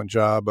an excellent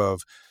job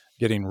of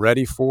getting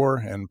ready for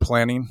and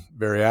planning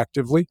very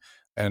actively,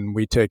 and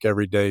we take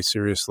every day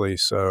seriously.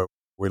 So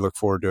we look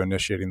forward to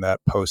initiating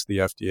that post the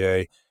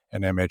FDA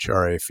and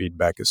MHRA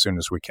feedback as soon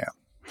as we can.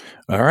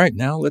 All right,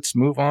 now let's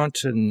move on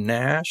to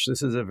NASH.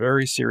 This is a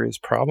very serious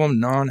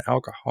problem,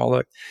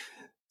 nonalcoholic.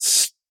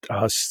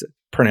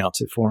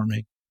 Pronounce it for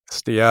me.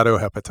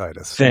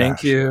 Steatohepatitis, Thank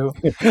NASH. you.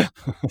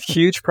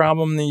 Huge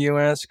problem in the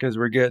U.S. because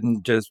we're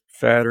getting just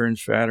fatter and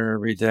fatter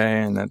every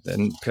day,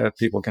 and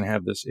people can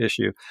have this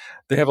issue.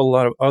 They have a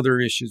lot of other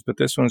issues, but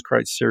this one's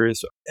quite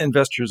serious.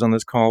 Investors on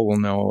this call will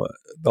know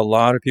a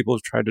lot of people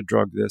have tried to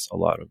drug this. A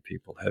lot of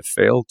people have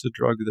failed to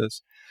drug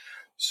this.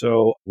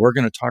 So we're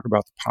going to talk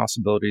about the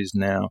possibilities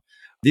now.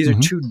 These are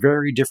two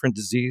very different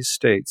disease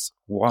states.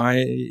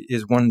 Why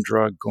is one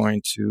drug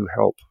going to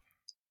help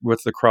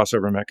with the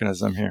crossover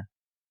mechanism here?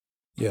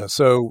 Yeah,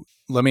 so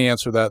let me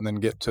answer that and then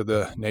get to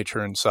the nature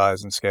and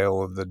size and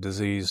scale of the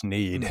disease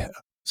need.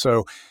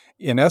 So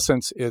in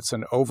essence, it's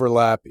an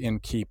overlap in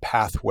key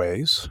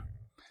pathways.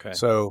 Okay.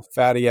 So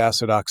fatty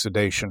acid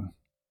oxidation,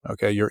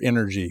 your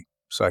energy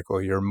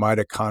cycle, your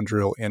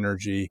mitochondrial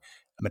energy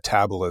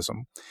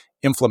metabolism.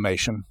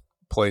 Inflammation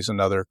plays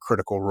another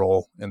critical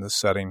role in this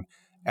setting,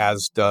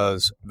 as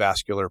does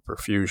vascular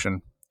perfusion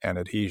and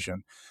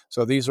adhesion.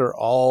 So these are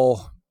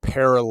all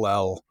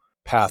parallel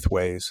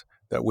pathways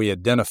that we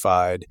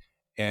identified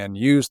and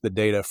used the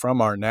data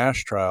from our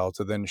NASH trial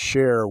to then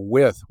share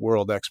with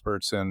world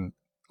experts in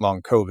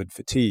long COVID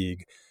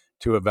fatigue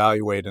to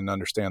evaluate and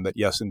understand that,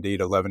 yes, indeed,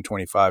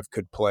 1125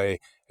 could play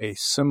a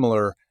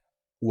similar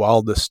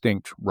while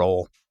distinct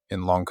role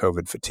in long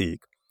COVID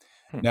fatigue.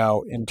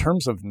 Now, in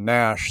terms of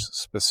NASH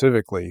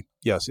specifically,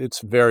 yes,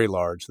 it's very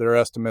large. There are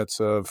estimates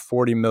of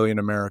 40 million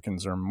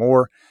Americans or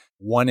more.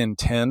 1 in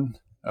 10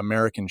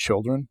 American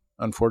children,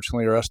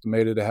 unfortunately, are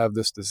estimated to have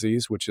this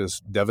disease, which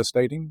is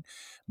devastating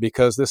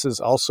because this has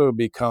also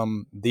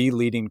become the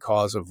leading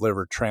cause of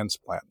liver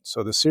transplant.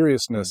 So the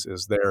seriousness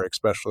is there,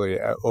 especially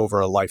over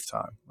a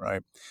lifetime,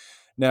 right?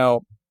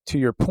 Now, to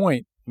your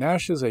point,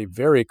 NASH is a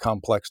very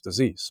complex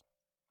disease.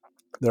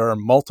 There are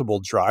multiple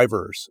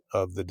drivers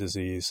of the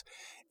disease,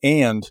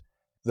 and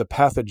the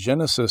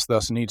pathogenesis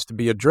thus needs to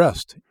be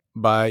addressed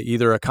by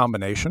either a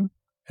combination,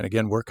 and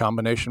again, we're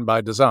combination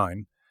by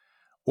design,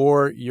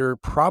 or you're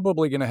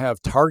probably going to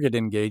have target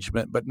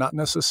engagement, but not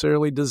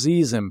necessarily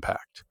disease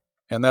impact.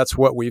 And that's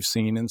what we've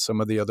seen in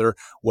some of the other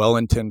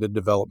well-intended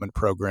development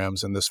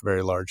programs in this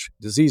very large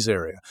disease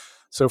area.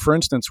 So, for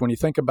instance, when you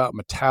think about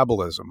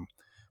metabolism,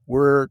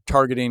 we're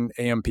targeting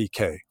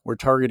AMPK, we're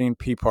targeting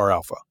PPAR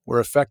alpha, we're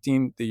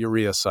affecting the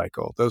urea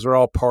cycle. Those are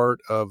all part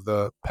of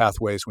the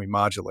pathways we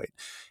modulate.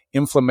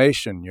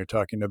 Inflammation, you're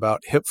talking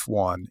about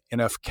HIF1,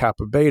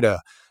 NF-kappa beta,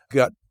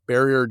 gut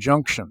barrier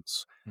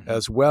junctions,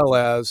 as well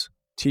as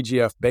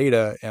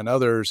TGF-beta and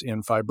others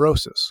in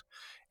fibrosis.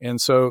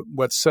 And so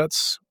what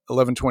sets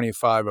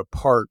 1125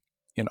 apart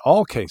in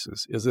all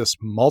cases is this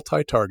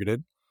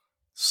multi-targeted,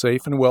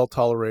 safe and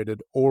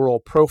well-tolerated oral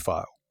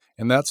profile.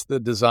 And that's the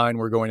design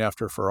we're going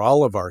after for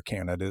all of our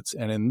candidates.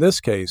 And in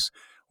this case,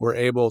 we're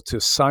able to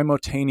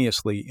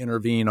simultaneously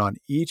intervene on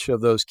each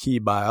of those key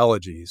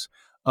biologies,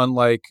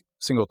 unlike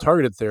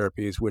single-targeted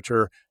therapies, which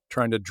are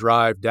trying to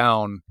drive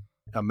down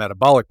a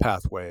metabolic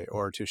pathway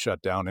or to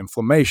shut down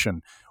inflammation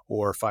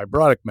or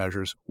fibrotic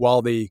measures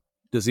while the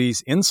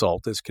disease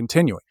insult is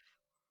continuing.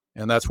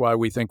 And that's why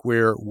we think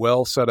we're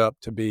well set up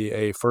to be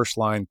a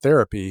first-line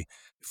therapy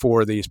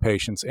for these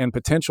patients and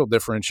potential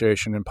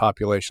differentiation in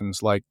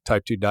populations like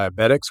type 2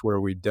 diabetics,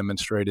 where we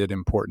demonstrated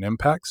important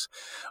impacts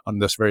on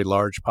this very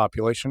large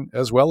population,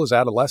 as well as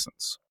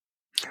adolescents.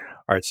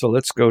 All right, so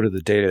let's go to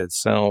the data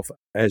itself.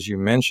 As you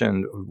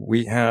mentioned,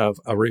 we have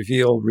a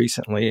reveal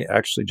recently,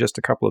 actually just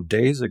a couple of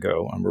days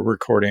ago, and we're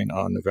recording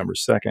on November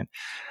 2nd.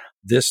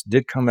 This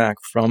did come back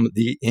from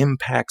the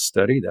IMPACT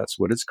study. That's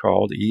what it's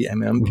called,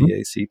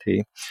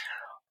 EMMPACT.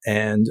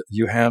 And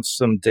you have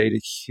some data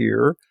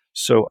here.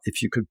 So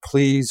if you could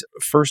please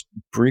first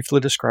briefly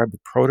describe the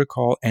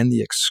protocol and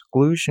the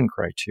exclusion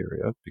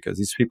criteria, because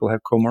these people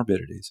have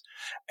comorbidities,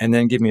 and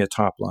then give me a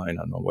top line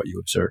on what you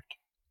observed.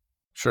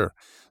 Sure.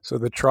 So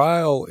the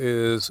trial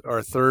is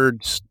our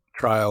third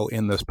trial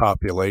in this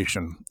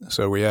population.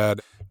 So we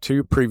had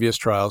 2 previous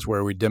trials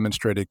where we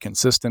demonstrated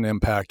consistent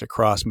impact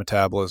across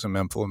metabolism,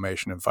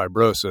 inflammation, and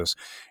fibrosis.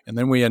 And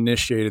then we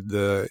initiated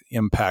the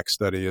IMPACT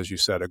study, as you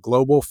said, a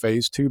global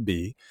phase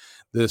 2B.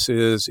 This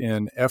is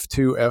in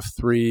F2,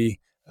 F3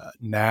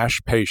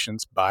 NASH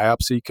patients,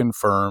 biopsy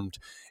confirmed,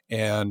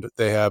 and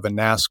they have a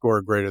NAS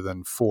score greater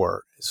than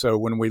 4. So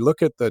when we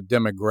look at the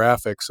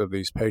demographics of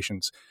these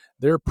patients,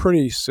 they're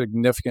pretty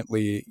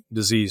significantly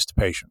diseased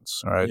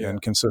patients, right? Yeah,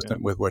 and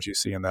consistent with what you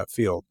see in that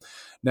field.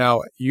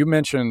 Now, you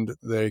mentioned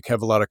they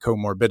have a lot of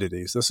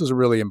comorbidities. This is a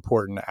really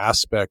important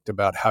aspect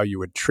about how you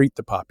would treat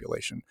the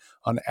population.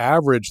 On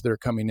average, they're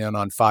coming in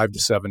on 5 to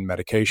 7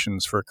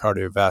 medications for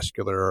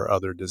cardiovascular or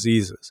other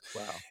diseases.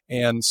 Wow.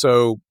 And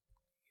so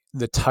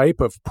the type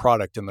of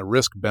product and the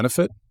risk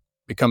benefit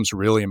becomes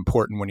really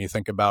important when you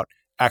think about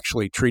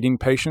actually treating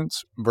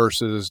patients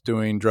versus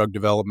doing drug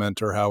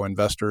development, or how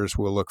investors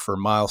will look for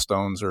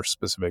milestones or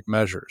specific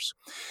measures.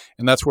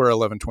 And that's where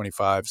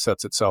 1125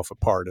 sets itself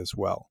apart as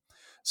well.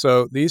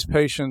 So these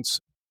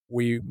patients,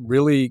 we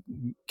really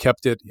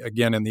kept it,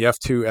 again, in the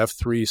F2,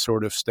 F3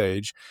 sort of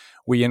stage.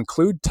 We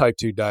include type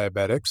 2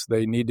 diabetics.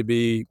 They need to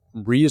be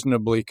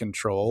reasonably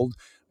controlled.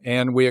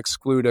 And we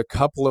exclude a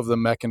couple of the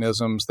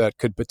mechanisms that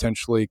could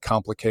potentially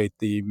complicate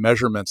the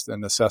measurements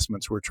and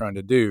assessments we're trying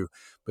to do.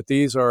 But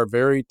these are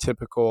very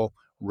typical,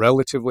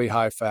 relatively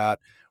high fat,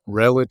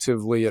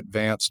 relatively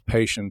advanced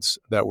patients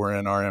that were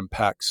in our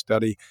IMPACT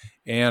study.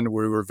 And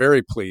we were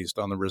very pleased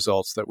on the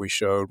results that we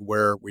showed,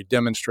 where we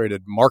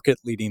demonstrated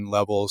market-leading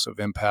levels of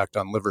impact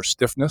on liver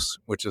stiffness,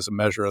 which is a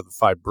measure of the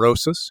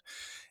fibrosis,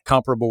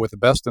 comparable with the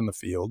best in the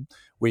field.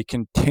 We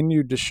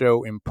continued to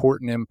show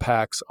important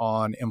impacts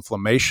on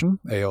inflammation,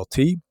 ALT,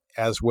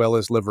 as well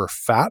as liver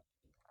fat.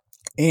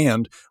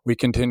 And we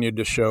continued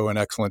to show an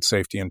excellent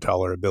safety and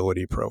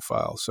tolerability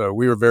profile. So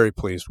we were very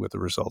pleased with the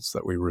results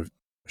that we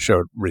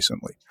showed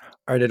recently.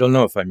 All right, I don't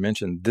know if I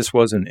mentioned, this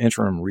was an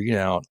interim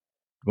readout.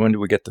 When do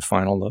we get the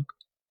final look?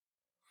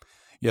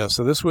 Yeah,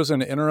 so this was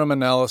an interim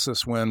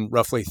analysis when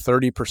roughly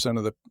 30%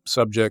 of the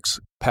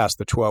subjects passed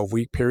the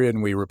 12-week period,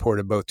 and we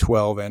reported both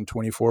 12 and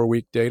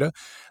 24-week data.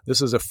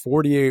 This is a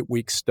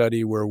 48-week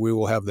study where we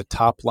will have the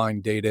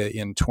top-line data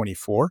in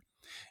 24,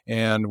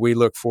 and we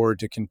look forward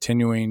to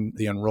continuing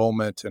the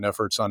enrollment and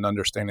efforts on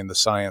understanding the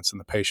science and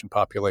the patient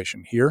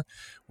population here.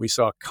 We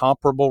saw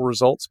comparable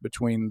results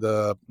between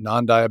the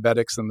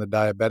non-diabetics and the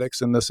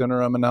diabetics in this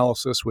interim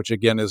analysis, which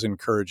again is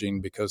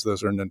encouraging because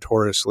those are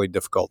notoriously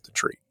difficult to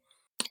treat.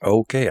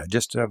 Okay, I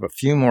just have a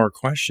few more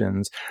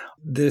questions.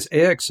 This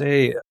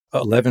AXA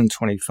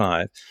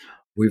 1125,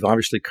 we've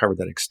obviously covered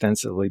that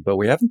extensively, but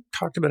we haven't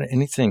talked about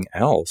anything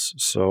else.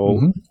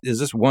 So Is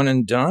this one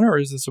and done, or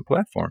is this a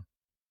platform?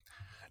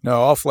 No,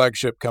 all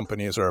flagship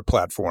companies are a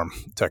platform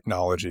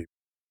technology.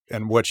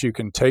 And what you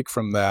can take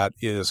from that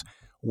is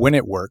when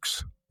it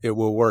works, it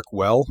will work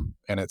well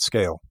and at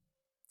scale.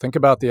 Think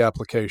about the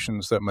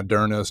applications that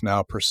Moderna is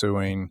now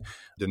pursuing,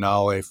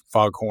 Denali,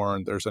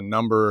 Foghorn. There's a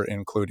number,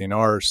 including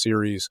our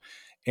series.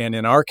 And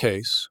in our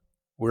case,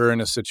 we're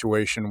in a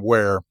situation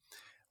where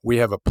we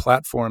have a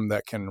platform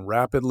that can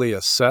rapidly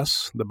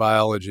assess the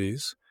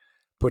biologies,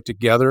 put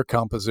together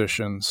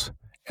compositions,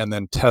 and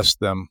then test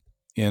them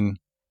in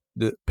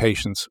the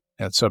patients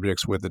and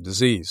subjects with the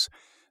disease.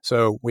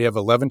 So we have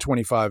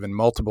 1125 in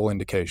multiple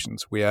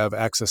indications. We have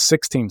Axis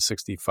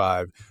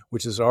 1665,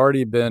 which has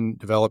already been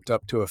developed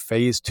up to a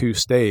phase 2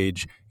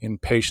 stage in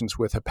patients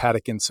with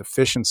hepatic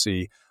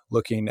insufficiency,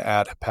 looking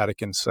at hepatic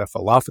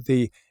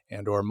encephalopathy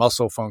and or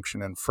muscle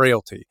function and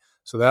frailty.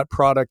 So that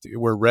product,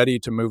 we're ready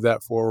to move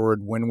that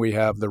forward when we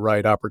have the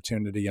right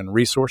opportunity and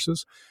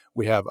resources.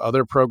 We have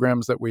other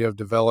programs that we have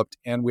developed,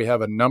 and we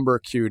have a number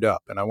queued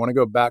up. And I want to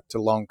go back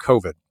to long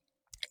COVID,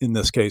 in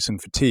this case in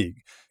fatigue,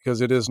 because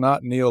it is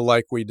not, Neil,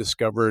 like we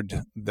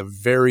discovered the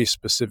very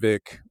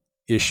specific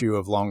issue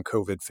of long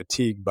COVID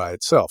fatigue by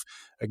itself.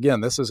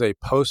 Again, this is a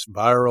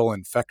post-viral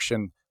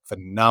infection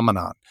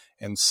phenomenon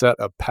and set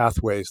of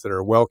pathways that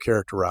are well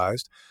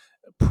characterized.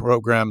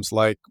 Programs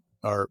like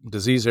our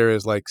disease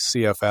areas like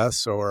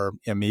CFS or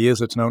ME,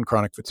 as it's known,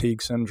 chronic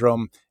fatigue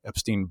syndrome,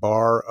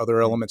 Epstein-Barr,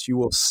 other elements, you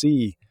will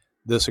see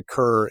this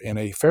occur in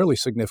a fairly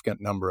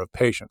significant number of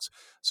patients.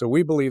 So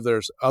we believe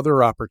there's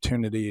other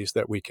opportunities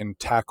that we can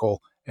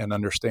tackle and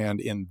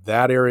understand in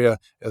that area,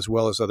 as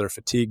well as other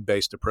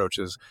fatigue-based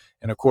approaches.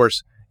 And of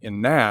course,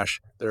 in NASH,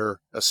 there's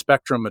a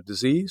spectrum of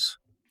disease,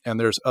 and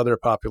there's other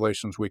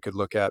populations we could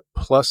look at,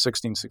 plus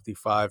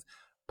 1665,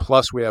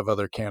 plus we have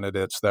other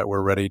candidates that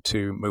we're ready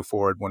to move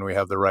forward when we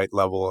have the right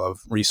level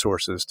of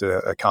resources to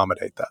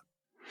accommodate that.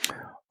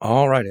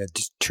 All right,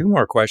 just two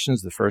more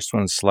questions. The first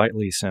one's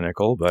slightly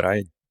cynical, but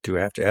I do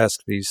have to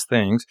ask these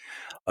things.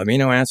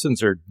 Amino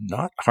acids are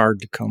not hard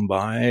to come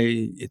by.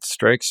 It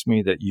strikes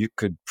me that you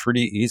could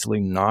pretty easily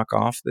knock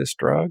off this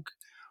drug.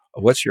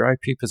 What's your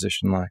IP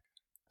position like?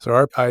 So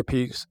our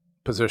IP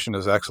position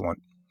is excellent.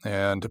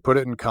 And to put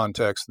it in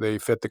context, they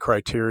fit the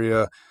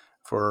criteria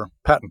for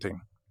patenting.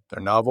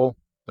 They're novel,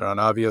 they're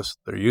unobvious,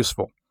 they're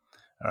useful.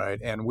 All right.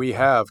 And we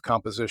have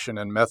composition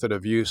and method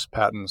of use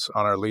patents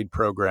on our lead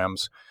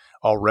programs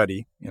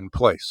already in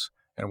place.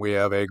 And we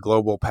have a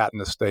global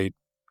patent estate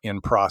in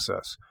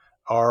process.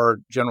 Our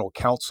general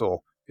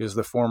counsel is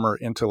the former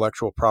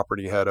intellectual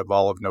property head of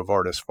all of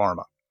Novartis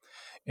Pharma.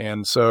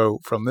 And so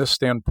from this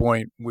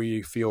standpoint,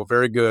 we feel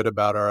very good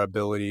about our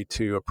ability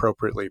to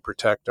appropriately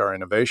protect our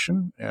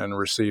innovation and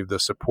receive the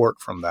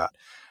support from that.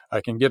 I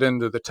can get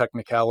into the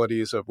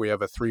technicalities of, we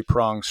have a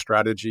 3-pronged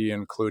strategy,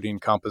 including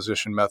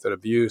composition, method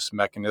of use,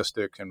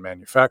 mechanistic, and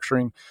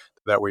manufacturing,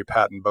 that we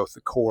patent both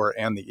the core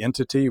and the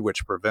entity,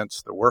 which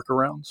prevents the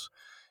workarounds.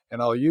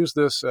 And I'll use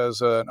this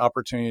as an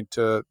opportunity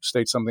to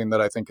state something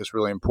that I think is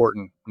really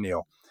important,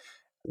 Neil.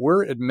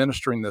 We're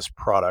administering this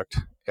product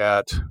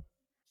at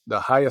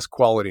the highest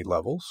quality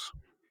levels,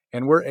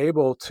 and we're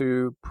able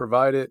to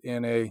provide it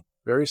in a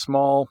very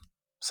small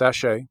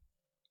sachet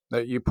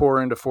that you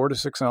pour into 4 to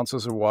 6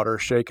 ounces of water,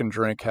 shake and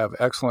drink, have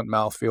excellent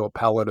mouthfeel,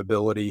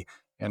 palatability,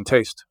 and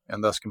taste,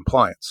 and thus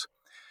compliance.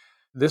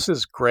 This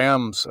is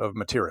grams of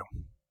material.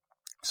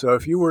 So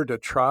if you were to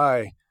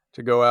try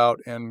to go out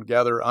and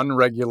gather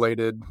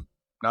unregulated,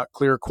 not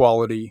clear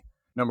quality,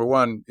 number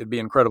one, it'd be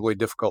incredibly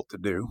difficult to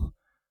do.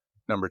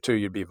 Number two,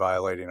 you'd be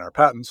violating our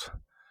patents.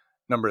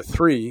 Number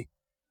three,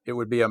 it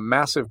would be a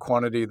massive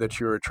quantity that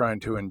you are trying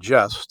to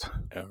ingest.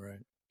 Oh, right.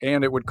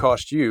 And it would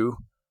cost you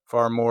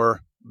far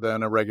more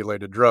than a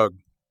regulated drug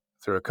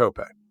through a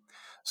copay.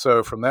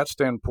 So from that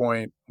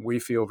standpoint, we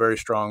feel very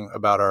strong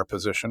about our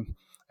position.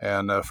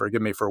 And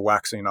forgive me for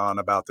waxing on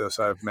about this.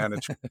 I've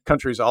managed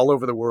countries all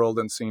over the world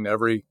and seen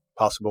every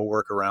possible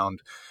workaround,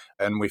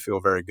 and we feel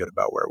very good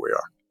about where we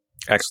are.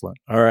 Excellent.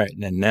 All right.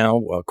 And now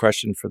a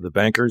question for the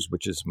bankers,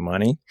 which is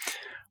money.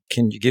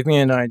 Can you give me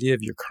an idea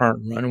of your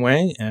current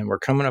runway? And we're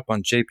coming up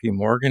on JP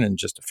Morgan in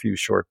just a few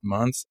short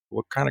months.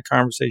 What kind of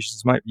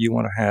conversations might you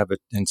want to have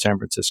in San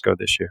Francisco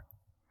this year?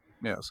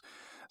 Yes.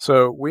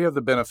 So we have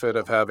the benefit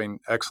of having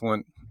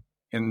excellent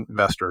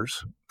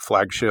investors,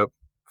 Flagship,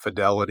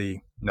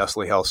 Fidelity,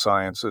 Nestle Health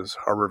Sciences,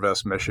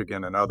 HarborVest,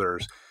 Michigan, and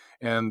others.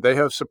 And they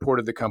have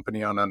supported the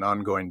company on an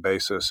ongoing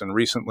basis. And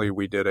recently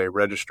we did a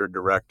registered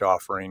direct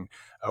offering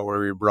where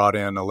we brought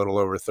in a little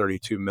over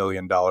 $32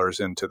 million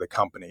into the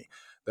company.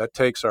 That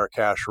takes our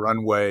cash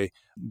runway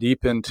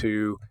deep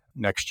into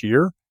next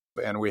year.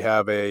 And we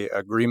have an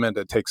agreement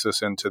that takes us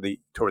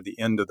toward the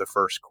end of the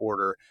first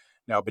quarter.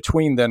 Now,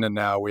 between then and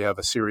now, we have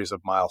a series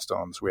of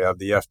milestones. We have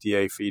the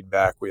FDA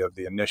feedback, we have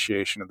the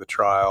initiation of the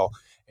trial,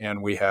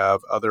 and we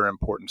have other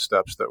important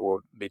steps that we'll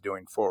be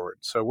doing forward.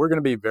 So we're going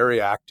to be very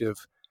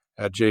active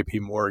at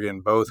JP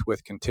Morgan, both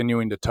with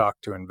continuing to talk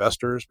to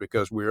investors,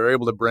 because we were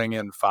able to bring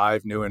in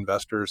 5 new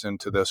investors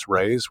into this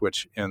raise,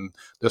 which in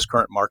this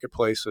current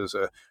marketplace is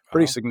a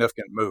pretty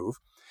significant move,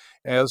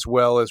 as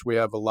well as we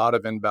have a lot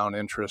of inbound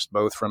interest,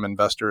 both from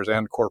investors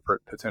and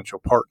corporate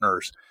potential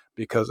partners,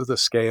 because of the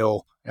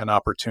scale and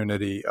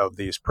opportunity of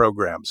these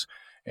programs.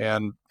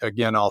 And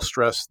again, I'll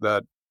stress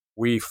that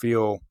we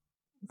feel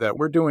that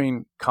we're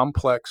doing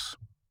complex,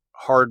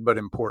 hard but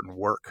important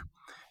work,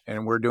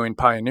 and we're doing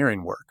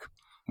pioneering work.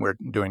 We're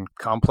doing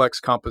complex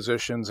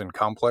compositions and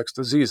complex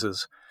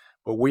diseases,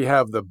 but we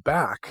have the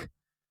back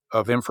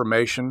of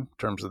information in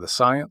terms of the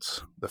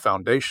science, the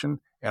foundation,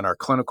 and our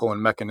clinical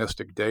and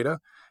mechanistic data.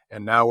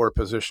 And now we're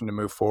positioned to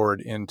move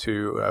forward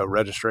into a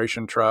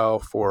registration trial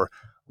for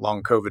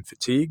long COVID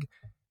fatigue.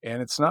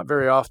 And it's not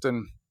very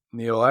often,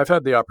 Neil, I've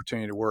had the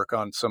opportunity to work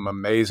on some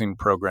amazing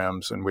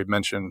programs, and we've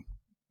mentioned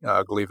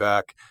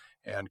Gleevec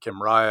and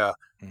Kymriah,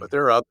 but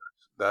there are others.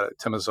 That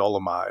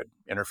temozolomide,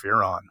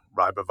 interferon,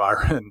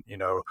 ribavirin,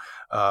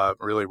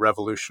 really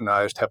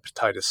revolutionized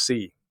hepatitis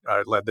C.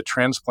 I led the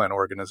transplant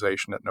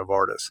organization at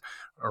Novartis,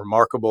 a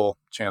remarkable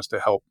chance to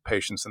help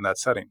patients in that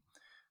setting.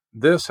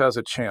 This has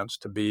a chance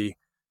to be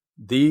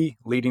the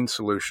leading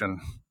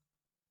solution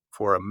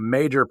for a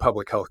major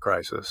public health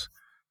crisis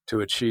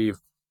to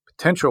achieve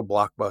potential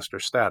blockbuster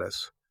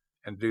status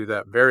and do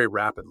that very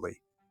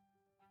rapidly.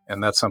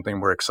 And that's something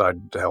we're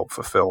excited to help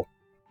fulfill.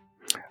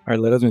 All right,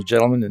 ladies and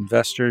gentlemen,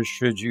 investors,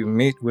 should you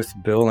meet with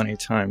Bill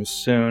anytime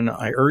soon,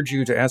 I urge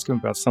you to ask him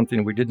about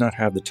something we did not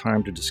have the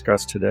time to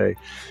discuss today,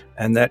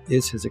 and that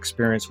is his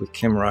experience with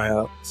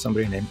Kymriah,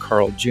 somebody named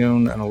Carl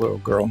June, and a little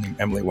girl named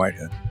Emily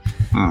Whitehead.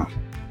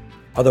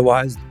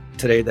 Otherwise,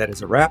 today that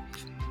is a wrap.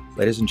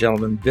 Ladies and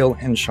gentlemen, Bill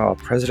Hinshaw,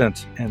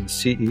 President and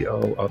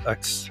CEO of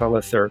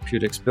Axcella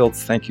Therapeutics. Bill,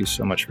 thank you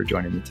so much for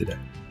joining me today.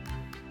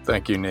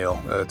 Thank you,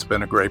 Neil. It's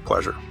been a great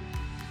pleasure.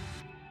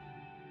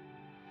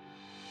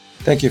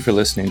 Thank you for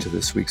listening to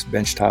this week's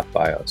Benchtop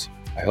Bios.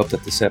 I hope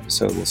that this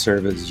episode will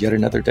serve as yet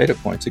another data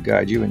point to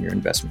guide you in your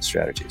investment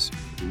strategies.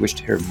 If you wish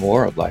to hear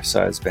more of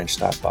life-size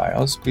Benchtop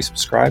Bios, please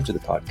subscribe to the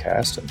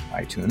podcast on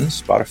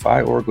iTunes,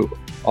 Spotify, or Google.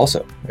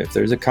 Also, if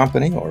there's a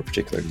company or a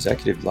particular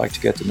executive you'd like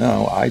to get to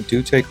know, I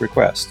do take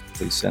requests.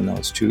 Please send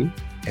those to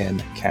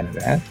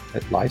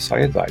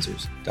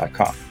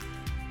ncanavan@lifesciadvisors.com.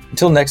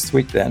 Until next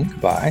week then,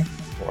 goodbye,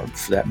 or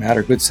for that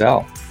matter, good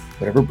sell,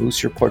 whatever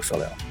boosts your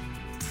portfolio.